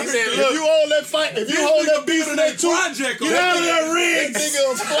up, working. if you hold that if you hold that piece of that tooth, project. get out of that rings. That nigga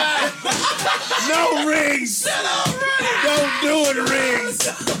will fly. No rings. Shut up, Don't do it, rings.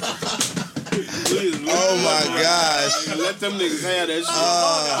 Oh my gosh. Let them niggas have that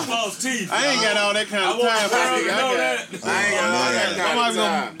shit. False teeth. I ain't got all that kind of time. I ain't got all that My mom's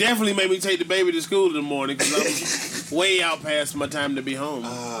gonna definitely make me take the baby to school in the morning because I'm way out past my time to be home.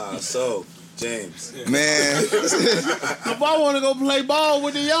 So, James. Man. If I want to go play ball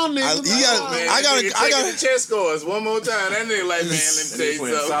with the young niggas, I gotta the chess scores one more time. That nigga like, man, let me tell you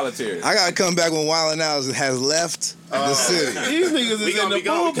something. Solitary. I gotta come back when Wild 'N Out has left the city. these niggas is We in gonna the be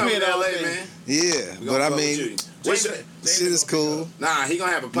coming bullpen to all LA, day. man. Yeah, but I mean, shit is cool. Nah, he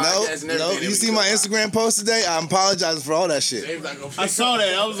gonna have a No, podcast and everything. you see my Instagram post today? I'm apologizing for all that shit. I saw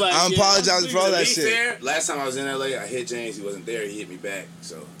that. I was like, I'm apologizing for all that To be shit. fair, last time I was in LA, I hit James. He wasn't there. He hit me back.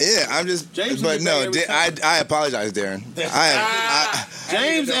 So Yeah, I'm just. James But will no, be back every I apologize, Darren.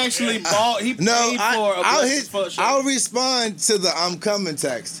 James actually bought. He No, paid for a Blessed shirt. I'll respond to the "I'm coming"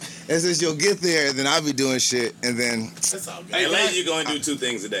 text. It says you'll get there, and then I'll be doing shit, and then. Hey, LA, you gonna do 2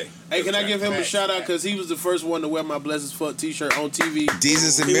 things a day. Hey, can I give him a shout out because he was the first one to wear my Blessed Fuck T-shirt on TV.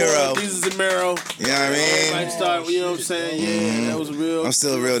 Jesus and Miro. Jesus and Miro. You know what I mean? Lifestyle, you know what I'm saying? Yeah, that was real. I'm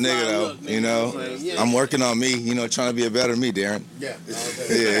still a real nigga though. Look, You know, Like, yeah. I'm working on me. You know, trying to be a better me, Darren. Yeah.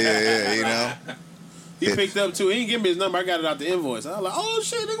 Yeah. You know. He picked up too. He didn't give me his number. I got it out the invoice. I was like, oh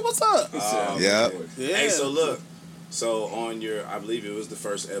shit, nigga, what's up? Yep. Yeah. Hey, so look. So on your, I believe it was the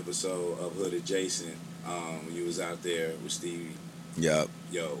first episode of Hood Adjacent. When you was out there with Stevie. Yep.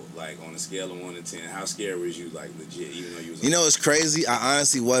 Yo, like on a scale of 1 to 10, how scared was you? Like legit, even though you was. You know, it's crazy. I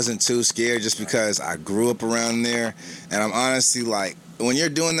honestly wasn't too scared just because I grew up around there, and I'm honestly like, when you're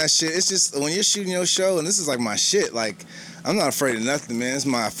doing that shit, it's just when you're shooting your show, and this is like my shit. Like, I'm not afraid of nothing, man. It's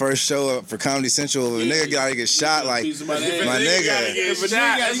my first show up for Comedy Central. If a nigga gotta get shot, like my nigga. If a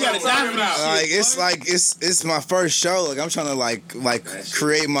nigga, you gotta die for this shit. It's my first show. Like I'm trying to like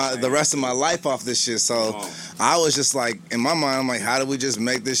create the rest of my life off this shit. So I was just like, in my mind, I'm like, how do we just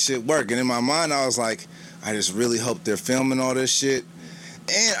make this shit work? And in my mind, I was like, I just really hope they're filming all this shit.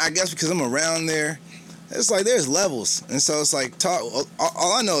 And I guess because I'm around there, it's like there's levels, and so it's like talk.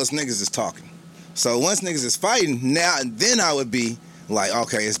 All I know is niggas is talking. So once niggas is fighting, then I would be like,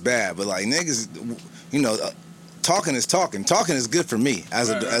 okay, it's bad. But like niggas, you know, talking is talking. Talking is good for me as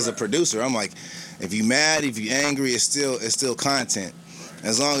a producer. I'm like, if you mad, if you angry, it's still content.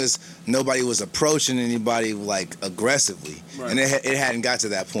 As long as nobody was approaching anybody like aggressively, and it hadn't got to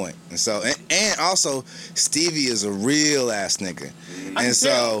that point. And so and also Stevie is a real ass nigga, and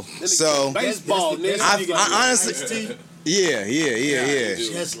so baseball. I honestly. Yeah.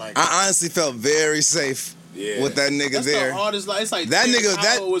 I honestly felt very safe with that nigga That's there. The hardest, it's like that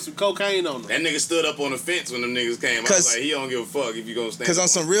nigga with some cocaine on him. That nigga stood up on the fence when them niggas came. I was like, he don't give a fuck if you gonna stand. Because on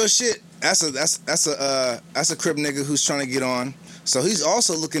some real shit, that's a Crip nigga who's trying to get on. So he's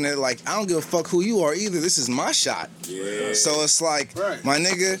also looking at it like, I don't give a fuck who you are either. This is my shot. Yeah. So it's like, my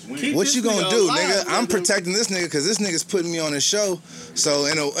nigga, what you gonna do, nigga? I'm protecting this nigga because this nigga's putting me on his show. So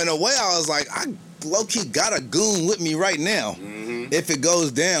in a way, I was like, I low-key got a goon with me right now. Mm-hmm. If it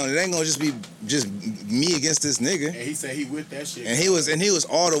goes down, it ain't gonna just be me against this nigga. And he said he with that shit. And he was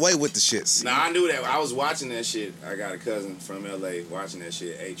all the way with the shits. Nah, I knew that. I was watching that shit. I got a cousin from LA watching that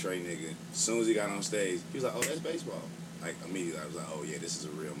shit. A-Trey nigga. As soon as he got on stage, he was like, oh, that's baseball. Like immediately, I was like, oh yeah, this is a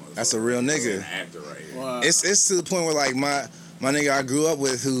real motherfucker. That's a real nigga. An actor right here. Wow. It's to the point where like my nigga I grew up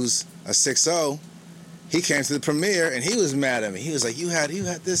with, who's a 6'0", he came to the premiere and he was mad at me. He was like, you had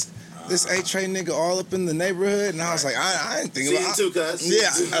this. this A-Tray nigga all up in the neighborhood, and I was like, I didn't think about it. Season 2, cuz. Yeah.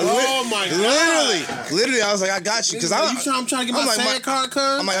 Oh my God. Literally, I was like, I got you. Because I'm trying to get my SAG card, cuz.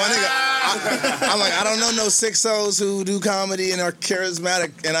 I'm like, my nigga, I'm like, I don't know no 6-0s who do comedy and are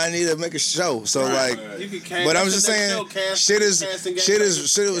charismatic, and I need to make a show. So like, but I'm just saying, shit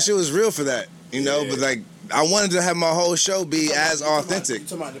was real for that, you know. But like, I wanted to have my whole show be as authentic. You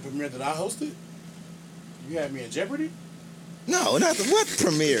talking about the premiere that I hosted? You had me in jeopardy? No, not the what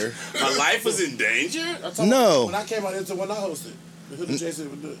premiere. My life was in danger? No. When I came out into when I hosted. Who did Jason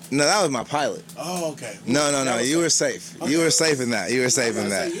would do it? No, that was my pilot. Oh, okay. No. You were safe. Okay. You were safe in that.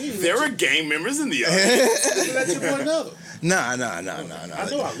 There were gang members in the audience. Let your boy know. Nah. I know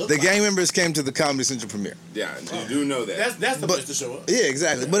I look the gang members came to the Comedy Central premiere. Yeah, you do know that. That's the place to show up. Yeah,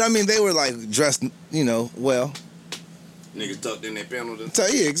 exactly. But I mean, they were like dressed, you know, well. Niggas tucked in their panel. So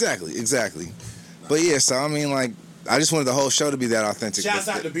yeah, exactly. But yeah, so I mean, like, I just wanted the whole show to be that authentic. Shouts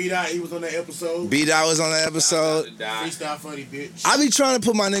out to B-Dot. He was on that episode. B-Dot was on that episode. Freestyle funny bitch. I be trying to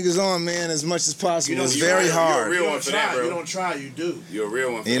put my niggas on, man, as much as possible. It's very hard. You're a real one for that, bro. You don't try, you do. You're a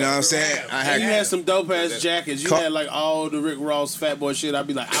real one for that. You know what I'm saying? You had some dope ass jackets. You had like all the Rick Ross Fat Boy shit. I'd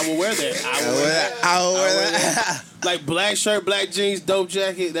be like, I will wear that. I will wear that. Like black shirt, black jeans, dope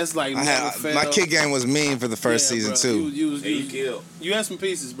jacket. That's like my kick game was mean for the first season too. You had some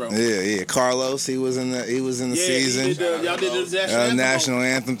pieces, bro. Yeah. Carlos, he was in the season. Y'all did the national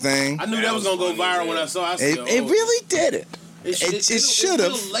anthem thing. I knew that was gonna go viral when I saw. It really didn't. It should have.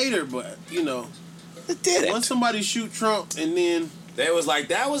 A little later, but you know, it did it. Once somebody shoot Trump and then. They was like,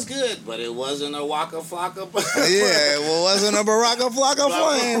 that was good, but it wasn't a Waka Flocka. Yeah, well, wasn't a Baraka Flocka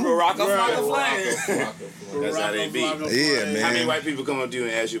flame. Baraka Flocka flame. That's how they be. Yeah, man. How many white people come up to you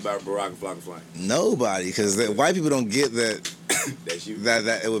and ask you about Baraka Flocka flame? Nobody, because white people don't get that. That's you.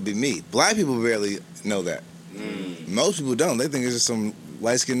 That it would be me. Black people barely know that. Most people don't. They think it's just some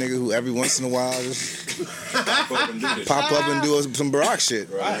light-skinned nigga who every once in a while just pop up and do some Barack shit.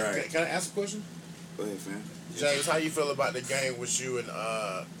 Right. Can I ask a question? Go ahead, fam. James, how you feel about the game with you and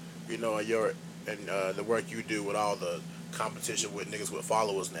you know, and the work you do with all the competition with niggas with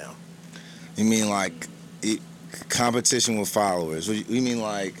followers now? You mean like competition with followers? What you mean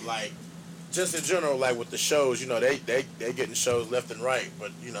like just in general, like with the shows, you know, they getting shows left and right,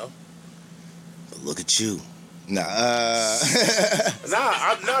 but you know. Look at you. I'm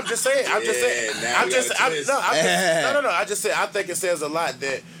just saying. I just say I think it says a lot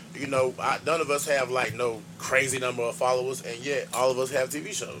that, you know, none of us have like no crazy number of followers, and yet all of us have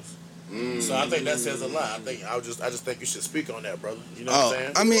TV shows. So I think that says a lot. I just think you should speak on that, brother. You know what I'm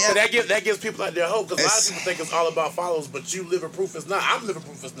saying? I mean, so that gives people out there hope, because a lot of people think it's all about followers, but you living proof it's not. I'm living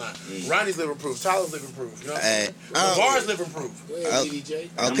proof it's not. Ronnie's living proof. Tyler's living proof. You know what I'm saying? Lavar's living proof.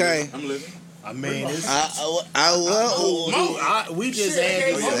 Okay. I'm living. I mean, we just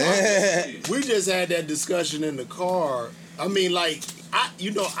had that discussion in the car. I mean, like,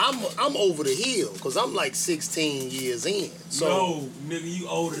 I'm over the hill because I'm like 16 years in. So no, nigga, you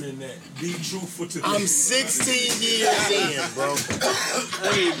older than that. Be truthful to me. I'm 16 years in, bro.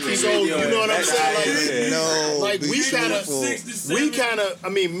 So you know what I'm saying? Like we kind of. I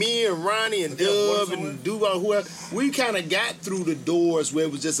mean, me and Ronnie and Dub and Duval, whoever, we kind of got through the doors where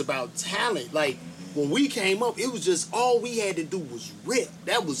it was just about talent. Like when we came up, it was just all we had to do was rip.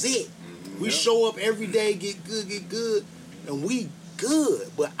 That was it. We show up every day, get good, and we good.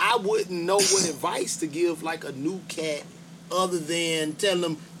 But I wouldn't know what advice to give like a new cat other than telling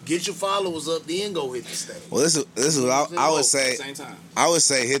them, get your followers up, then go hit the stage. Well, this is what I would say. I would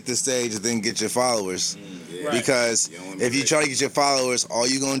say hit the stage and then get your followers. Because if you try to get your followers, all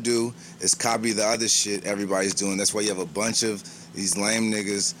you're going to do is copy the other shit everybody's doing. That's why you have a bunch of these lame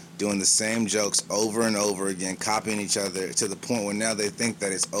niggas doing the same jokes over and over again, copying each other to the point where now they think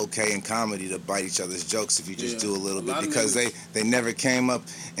that it's okay in comedy to bite each other's jokes if you just do a little bit, because they never came up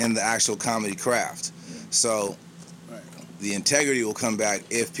in the actual comedy craft. So the integrity will come back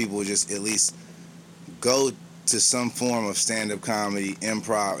if people just at least go to some form of stand-up comedy,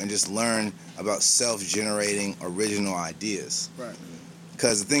 improv, and just learn about self-generating original ideas. Right.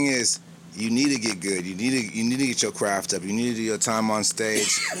 Because the thing is, you need to get good. You need to get your craft up. You need to do your time on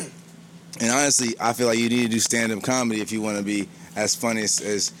stage. And honestly, I feel like you need to do stand-up comedy if you want to be as funny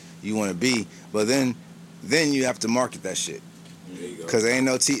as you want to be. But then you have to market that shit. There you go. Because there ain't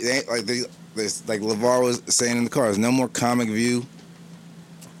no like Lavar was saying in the car, there's no more Comic View.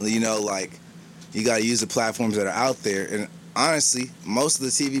 You know, like, you got to use the platforms that are out there. And honestly, most of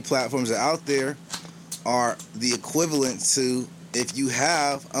the TV platforms that are out there are the equivalent to if you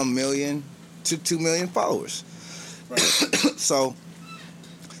have 1 million to 2 million followers. Right. So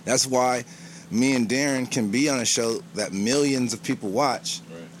that's why me and Darren can be on a show that millions of people watch,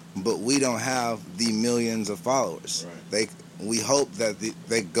 but we don't have the millions of followers. Right. We hope that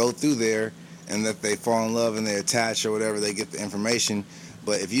they go through there and that they fall in love and they attach or whatever, they get the information.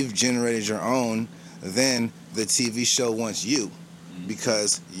 But if you've generated your own, then the TV show wants you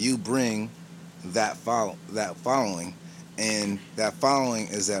because you bring that following, and that following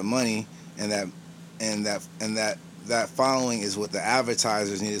is that money, and that following is what the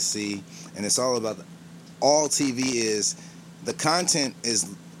advertisers need to see, and it's all about all TV is. The content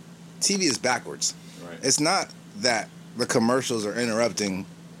is TV is backwards. Right. It's not that the commercials are interrupting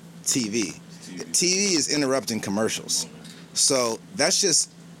TV. TV is interrupting commercials. So that's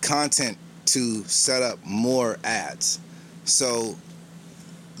just content to set up more ads. So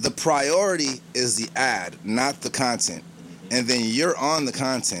the priority is the ad, not the content. And then you're on the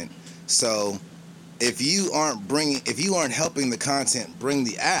content. So if you aren't helping the content bring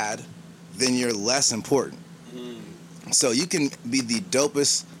the ad, then you're less important. So you can be the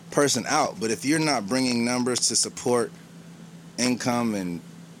dopest person out, but if you're not bringing numbers to support income and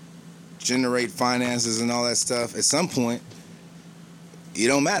generate finances and all that stuff, at some point, you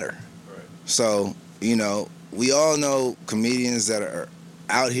don't matter. Right. So, we all know comedians that are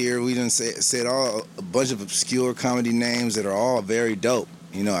out here. We done said a bunch of obscure comedy names that are all very dope,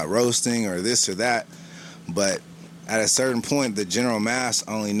 at roasting or this or that. But at a certain point, the general mass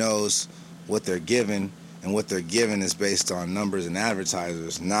only knows what they're given, and what they're given is based on numbers and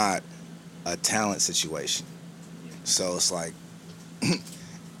advertisers, not a talent situation. So it's like,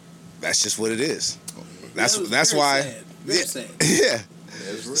 that's just what it is. That's why. Sad. Very sad. Yeah.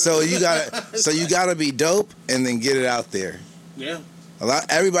 So you gotta be dope and then get it out there. Yeah.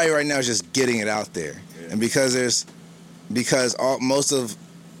 Everybody right now is just getting it out there, and because most of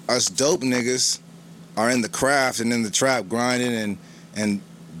us dope niggas are in the craft and in the trap grinding and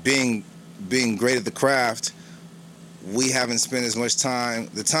being great at the craft, we haven't spent as much time.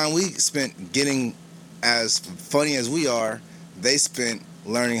 The time we spent getting as funny as we are, they spent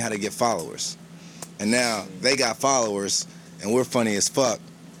learning how to get followers. And now they got followers and we're funny as fuck.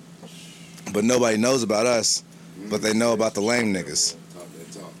 But nobody knows about us, but they know about the lame niggas. Talk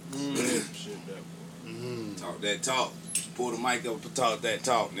that talk. Talk that talk. Pull the mic up and talk that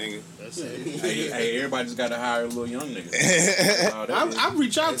talk, nigga. That's it. Hey, everybody just got to hire a little young nigga. I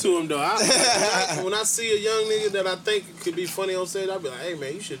reach out to him, though. When I see a young nigga that I think could be funny on stage, I'll be like, hey,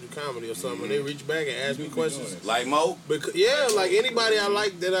 man, you should do comedy or something. And they reach back and ask me questions. Like Mo? Like anybody I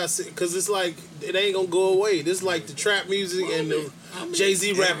like that I see. Because it's like, it ain't going to go away. This is like the trap music and the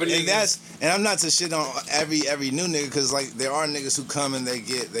Jay-Z rapping niggas. And I'm not to shit on every new nigga, because like there are niggas who come and they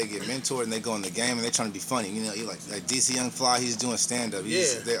get mentored and they go in the game and they trying to be funny. You like DC Young Fly, he's doing stand up.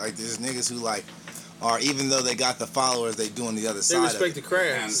 Like there's niggas who like are, even though they got the followers, they doing the other side. They respect the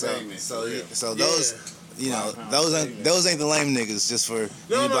craft. So those those ain't the lame niggas. Just for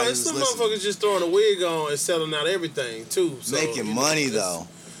no, it's some motherfuckers just throwing a wig on and selling out everything too. So, making money though.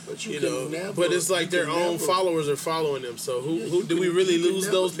 But but it's like their own followers are following them. So who do we really lose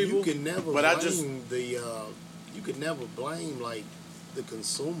those people? You can never you can never blame like the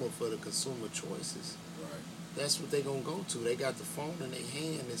consumer for the consumer choices. Right. That's what they gonna go to. They got the phone in their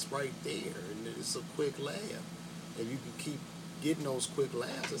hand. It's right there, and it's a quick laugh. If you can keep getting those quick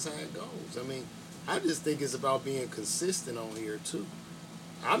laughs, that's how it goes. I mean, I just think it's about being consistent on here too.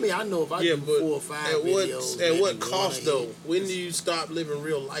 I mean, I know if I do 4 or 5 videos. At what cost, though? When do you stop living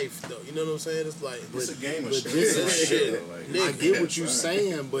real life, though? You know what I'm saying? It's like... It's a game of shit. This is shit. I get what you're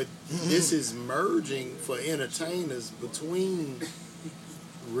saying, but this is merging for entertainers between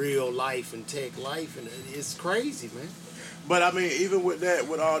real life and tech life, and it's crazy, man. But, I mean, even with that,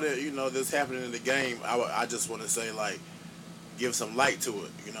 with all that, that's happening in the game, I just want to say, like, give some light to it.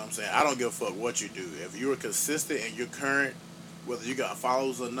 You know what I'm saying? I don't give a fuck what you do. If you're consistent and you're current, whether you got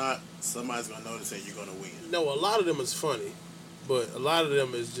followers or not, somebody's gonna notice and you're gonna win. No, a lot of them is funny, but a lot of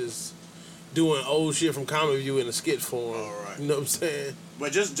them is just doing old shit from Comedy View in a skit form. All right. You know what I'm saying?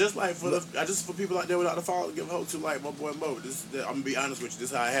 But just like for people out there without the follow, give hope to like my boy Mo. I'm gonna be honest with you.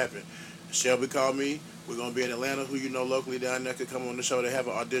 This is how it happened. Shelby called me. We're gonna be in Atlanta. Who you know locally down there could come on the show. They have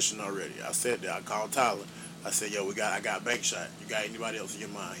an audition already. I said that. I called Tyler. I said, yo, I got Bank Shot. You got anybody else in your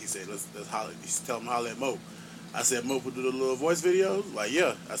mind? He said, let's holler. He tell him holler at Mo. I said, Mope will do the little voice videos? Like,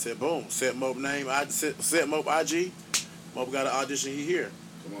 yeah. I said, boom. Set Mope name. I set Mope IG. Mope got an audition. He here.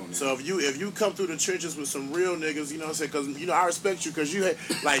 Come on, man. So if you come through the trenches with some real niggas, you know what I'm saying? Because, I respect you because you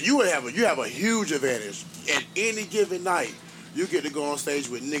have a huge advantage. At any given night, you get to go on stage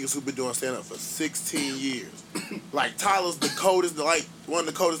with niggas who've been doing stand-up for 16 years. Like, Tyler's the coldest, like, one of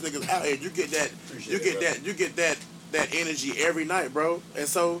the coldest niggas out here. You get that that energy every night, bro. And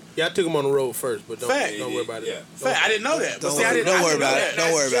so I took him on the road first, but don't worry about it. Yeah. I didn't know that. Don't worry about it.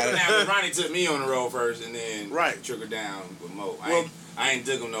 Don't worry about it. Ronnie took me on the road first, and then trickled down with Mo. I ain't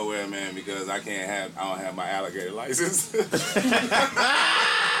took him nowhere, man, because I don't have my alligator license.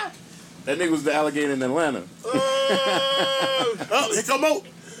 That nigga was the alligator in Atlanta. Oh, here come Mo.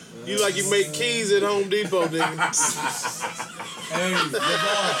 You like you make keys at Home Depot, nigga. Hey, Yo,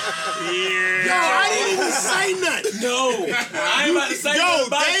 I didn't even say nothing. No, I ain't about to say nothing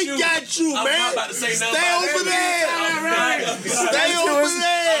about they you. got you, I'm man. not about to say nothing Stay about over them. there. I'm Stay over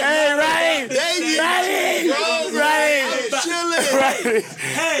there. Hey, Ryan! Ryan, chilling. Right.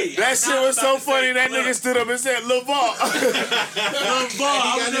 Hey, That shit was so funny. That nigga stood up and said, Lavar. I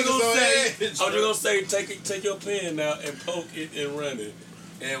was just gonna say, take your pen now and poke it and run it.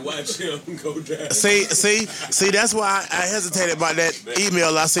 And watch him go down. See, that's why I hesitated about that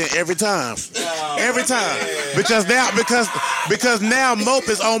email I sent every time. Every time. Because now Mope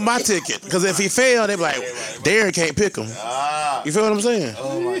is on my ticket. Because if he failed, they be like, Darren can't pick him. You feel what I'm saying?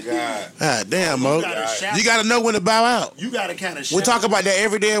 Oh my God. God damn, Mope. You gotta know when to bow out. You gotta kind of. We talk about that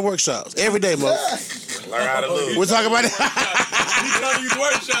every day in workshops. Every day, Mope. Learn how to lose. We talk about it. You tell these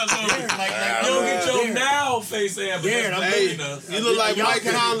workshops over. You don't get your now face ass. You look like Mike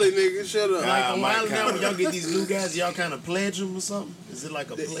Conley, nigga. Shut up. Like on Island now, when y'all get these new guys, y'all kind of pledge them or something? Is it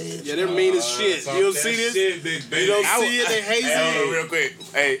like a pledge? Yeah, they're mean as shit. You don't see this? You don't see it? They hazy. Hey, real quick.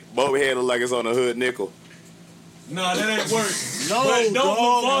 Hey, Mope head look like it's on the hood nickel. Nah, that ain't work. No, but don't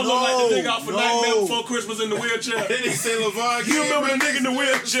Lavar look like the nigga no, off for Nightmare Before Christmas in the wheelchair. They didn't say Lavar. You remember the nigga in the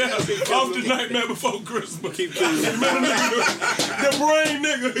wheelchair off the Nightmare Before Christmas? Keep killing You remember the brain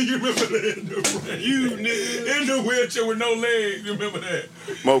nigga? You remember that? The brain. You nigga in the wheelchair with no legs. You remember that?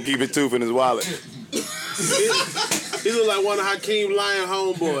 Mope keep his tooth in his wallet. He look like one of Hakeem Lion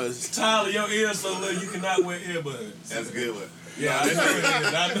homeboys. Tyler, your ears so little you cannot wear earbuds. That's a good one. Yeah, I know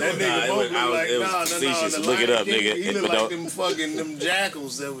That nigga Mope look like, it was facetious. the Look it Lion up, King, nigga. He But look like don't- them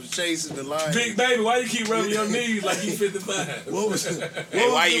jackals that was chasing the lion. Big baby, why you keep rubbing your knees like you 55? What was Hey,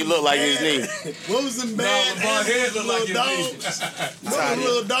 why you look like his knee? What was them No, bad LeVar head look like little his dogs? What them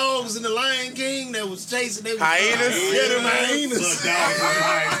little dogs in the Lion King that was chasing? They was Hyenas? Yeah, them hyenas.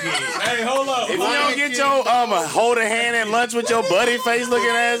 Hey, hold up. If you don't get your hold a hand and lunch with your buddy face looking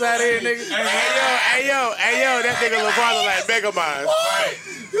ass out here, nigga. Hey yo, that nigga LeVar look like Mega Mind.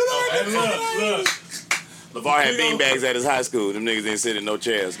 Hey, look. LeVar had beanbags at his high school. Them niggas didn't sit in no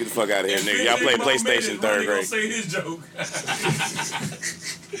chairs. Get the fuck out of here, nigga. Y'all play PlayStation third grade. Say his joke.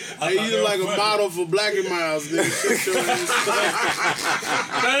 Hey, you look like a model for Black and Miles, nigga.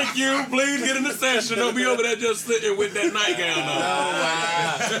 Thank you. Please get in the session. Don't be over there just sitting with that nightgown on.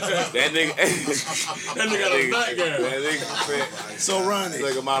 That nigga. That nigga got a nightgown. That nigga So Ronnie,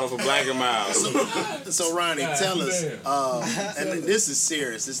 like a model for Black and Miles. so Ronnie, tell us. Damn. And this is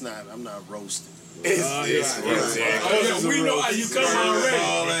serious. It's not. I'm not roasting. We know how you come already.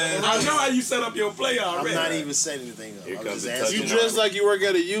 I know how you set up your play already. I'm not even setting anything up. I'm comes just the asking. You dress like you work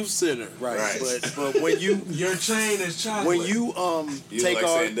at a youth center. Right. But when you Your chain is chocolate. when you You take like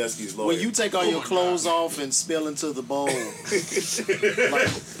all Sandusky's lawyer. when you take all your clothes off and spill into the bowl.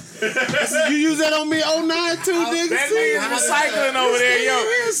 You use that on me 09 too, nigga. That nigga's recycling over there, yo.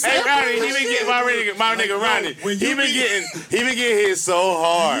 Hey, Ronnie, he been getting my nigga Ronnie. He been getting his so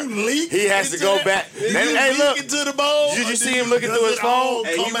hard. He has to go back. Hey, look. Into the bowl. Did you see him looking through his phone?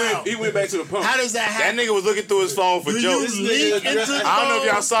 He went back to the pump. How does that That happen? nigga was looking through his phone for jokes. Leak into the I don't know if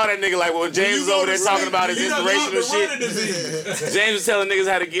bowl? y'all saw that nigga like when James was over there talking about his inspirational shit. James was telling niggas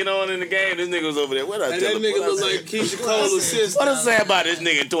how to get on in the game. This nigga was over there. What I And tell that him? nigga look like Keisha Cole's sister. What I say about this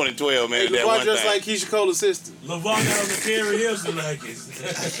nigga in 2012, man? That LeVar one just thing. like Keisha Cole's sister. LeVar got on the Terry Hilson Nikes.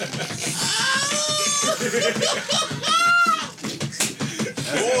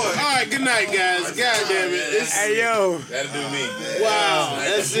 All right, good night, guys. God damn it. Hey yo, that'll do me. Wow,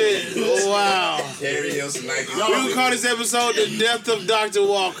 that's it. Wow. Terry Hilson Nike. We gonna call this episode "The Death of Dr.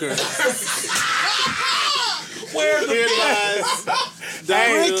 Walker." Where's Here lies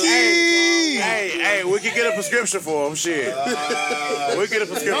Hey, we can get a prescription for him. Shit, we get a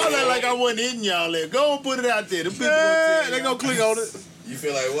prescription. Y'all act like I wasn't in y'all there. Go and put it out there. The people gonna tell They gonna click on it. You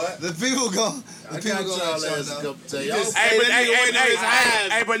feel like what? The people go. The I people got go y'all like ass a y'all. couple times. Y'all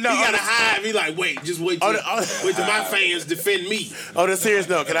Hey, but no. He got a hive. He like, wait till my fans defend me. On a serious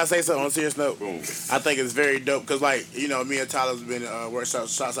note, can I say something on a serious note? I think it's very dope because, like, you know, me and Tyler's been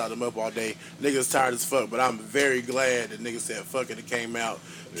workshops, shots out them up all day. Niggas tired as fuck, but I'm very glad that niggas said fuck it and came out.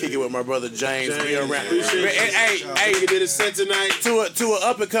 Kick it with my brother James. Be around. Hey, You did a set tonight. to an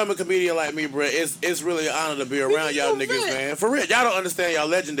up and coming comedian like me, bro, it's really an honor to be around y'all niggas, man. For real, y'all don't understand understand y'all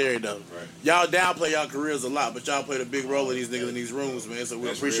legendary though. Right. Y'all downplay y'all careers a lot, but y'all played a big role in these niggas in these rooms, man. So we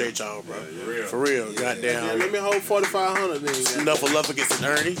appreciate y'all, bro. Yeah. For real, goddamn. Let me hold 4,500 then. Snuffleupagus and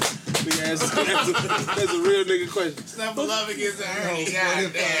Ernie. That's a real nigga question. Snuffleupagus and Ernie.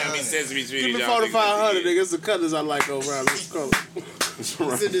 Goddamn. Sesame Street. Give me 4,500, nigga. It's the colors I like over around this color. It's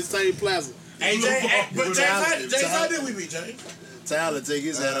in the same plaza. Hey, James, how did we meet, James? Tyler take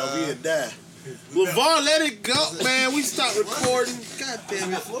his hat off, he'll die. Lavar, let it go, man. We stopped recording. God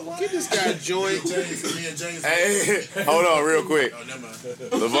damn it. Get this guy a joint. Hey, hold on real quick. Oh, never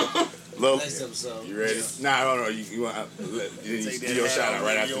mind. Next episode. You ready? Nah, hold on. You want to your shout out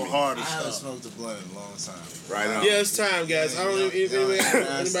right after me. I haven't smoked a blunt in a long time. Right now. Yeah, it's time, guys. I don't know if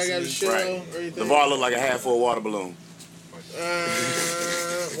anybody got a show or anything. Lavar look like a half-full water balloon.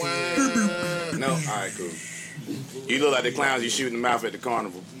 No? All right, cool. You look like the clowns you shoot in the mouth at the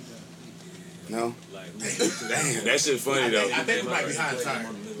carnival. No? Damn, that shit's funny though. I think it might be high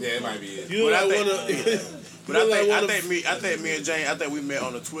time. Yeah, it might be it. You know, I think me and Jane, we met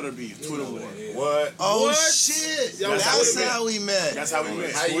on the Twitter war. What? Oh What? shit! That's how we met. That's how we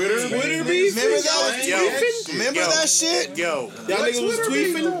met. Twitter beef? Remember that? Remember that shit? Yo, Y'all niggas was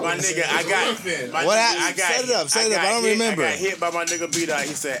tweeting? my nigga, What happened? Set it up. I don't remember. I got hit by my nigga B-Dot.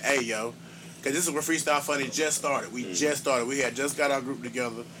 He said, "Hey, yo," because this is where Freestyle Funny just started. We just started. We had just got our group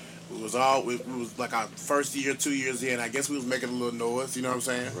together. It was like our first year, 2 years in. I guess we was making a little noise. You know what I'm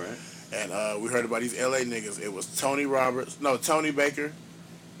saying? Right. And we heard about these LA niggas. It was Tony Baker,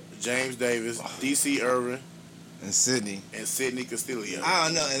 James Davis, DC Irvin, And Sydney Castillo. I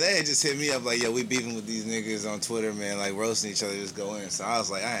don't know. And they had just hit me up like, yo, we beefing with these niggas on Twitter, man, like roasting each other, just go in. So I was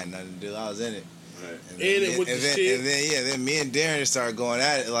like, I had nothing to do. I was in it. Right. And then me and Darren just started going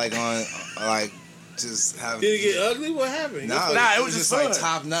at it like on like just having. Did it get ugly? What happened? Nah, it was just like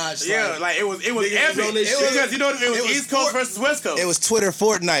top notch. Yeah, like it was epic. It was because it was East Coast versus West Coast. It was Twitter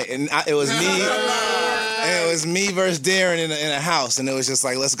Fortnite, and it was me. And it was me versus Darren in a house, and it was just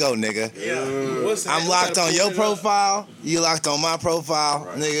like, let's go, nigga. Yeah. I'm locked on your profile. You locked on my profile,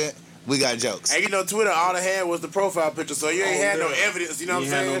 nigga. We got jokes. And you know, Twitter, all they had was the profile picture, so you ain't had no evidence, you know what I'm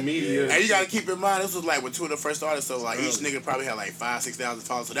saying? No media. And you gotta keep in mind, this was like when Twitter first started, so like each nigga probably had like 5,000-6,000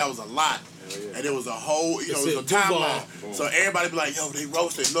 followers, so that was a lot. And it was a whole, it was a timeline. So everybody be like, yo, they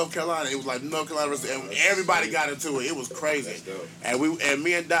roasted North Carolina. It was like North Carolina roasted, and everybody got into it. It was crazy. And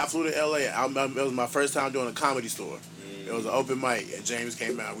me and Dot flew to LA. It was my first time doing a comedy store. It was an open mic, and James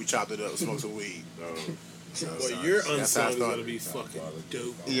came out. We chopped it up, smoked some weed. Well, your unsung is gonna be fucking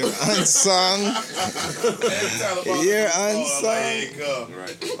dope. You're unsung. You're unsung.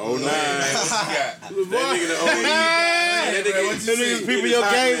 Right. 09. That nigga's people your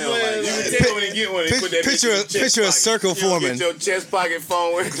game plan. You can tell when they get one. They put that Picture a circle foreman. Get your chest pocket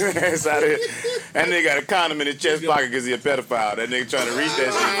phone with your ass out of here. That nigga got a condom in his chest pocket because he a pedophile. That nigga trying to reach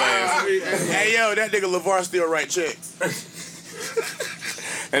that shit fast. Hey, yo, that nigga Lavar still write checks.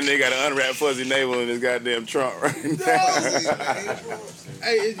 And they got an unwrapped fuzzy navel in his goddamn trunk right now.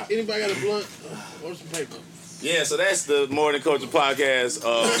 Hey, anybody got a blunt or some paper? Yeah, so that's the More Than Culture podcast.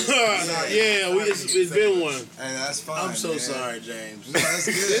 Yeah, it's been one. Hey, that's fine. I'm so sorry, James. That's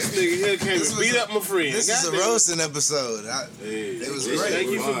good. This nigga here came and beat up my friend. This is a roasting episode. It was great.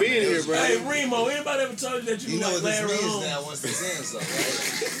 Thank you for being here, bro. Hey, Remo, anybody ever told you that you You know like what this Larry means Holmes? now once the Sam's up,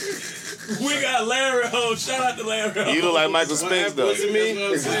 right? We got Larry Holmes. Shout out to Larry Holmes. You look like Michael Spinks, though. What's it mean?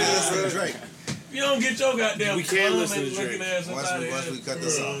 Listen to Drake. You don't get your goddamn We can't listen to Drake. Once we cut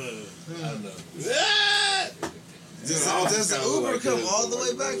this off. I don't know. Does the Uber come all the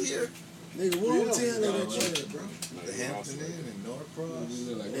way back here? Nigga, what hotel that shit, bro? The Hampton Inn and Norcross,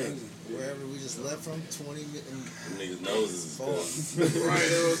 wherever we just left from, 20 minutes. Niggas' noses is Four. Right,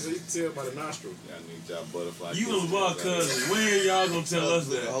 you can tell by the nostril. Y'all need y'all butterfly. You gonna walk, cousin. When y'all gonna tell us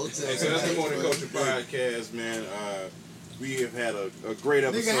The that? hotel. Hey, so that's the More Than Culture podcast, man. We have had a great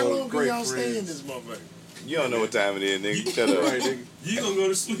episode. Nigga, how long can great y'all stay in friends. this motherfucker? You don't know what time it is, nigga. Shut up. Right, nigga. You gonna go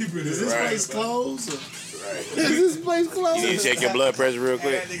to sleep in Is this? this place closed? Or? Is this place closed? You need to check your blood pressure real That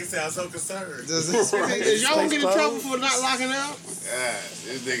quick. nigga sounds so concerned. Does this Is y'all gonna get in trouble for not locking out?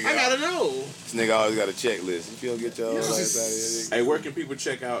 This nigga, I gotta know. This nigga always got a checklist. If you don't get your ass out of here, Hey, where can people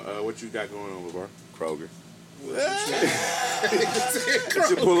check out what you got going on, LeVar? Kroger.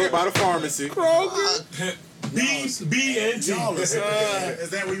 To pull up by the pharmacy. B&T. Is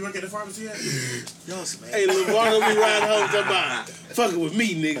that where you work at the pharmacy at? Y'all some Hey, LeVar gonna be riding home talking about fucking with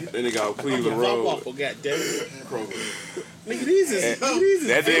me, nigga. Then they got I'm Cleveland Lavar Road. Walker, goddamn. Kroger. Nigga, these is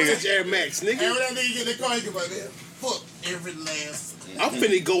That vintage Air Max, Hey, nigga. when that nigga get in the car, he can be like, man, fuck every last. I'm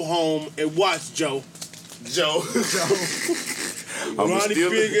finna go home and watch Joe. I'm Ronnie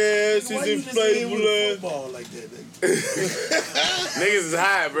still big ass, Why his you just ain't with inflatable ass. football like that, nigga? Niggas is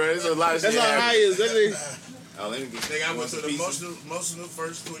high, bro. There's a lot of shit. That's how high is that nigga. Oh, let me get. Nigga, I went through the emotional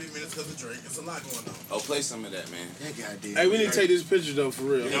first 20 minutes because of drink. It's a lot going on. Oh, play some of that, man. That goddamn. Hey, we need to take this picture though, for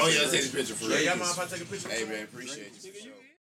real. Oh yeah, let's take this picture for real. Yeah, y'all mind if I take a picture? Hey man, appreciate you.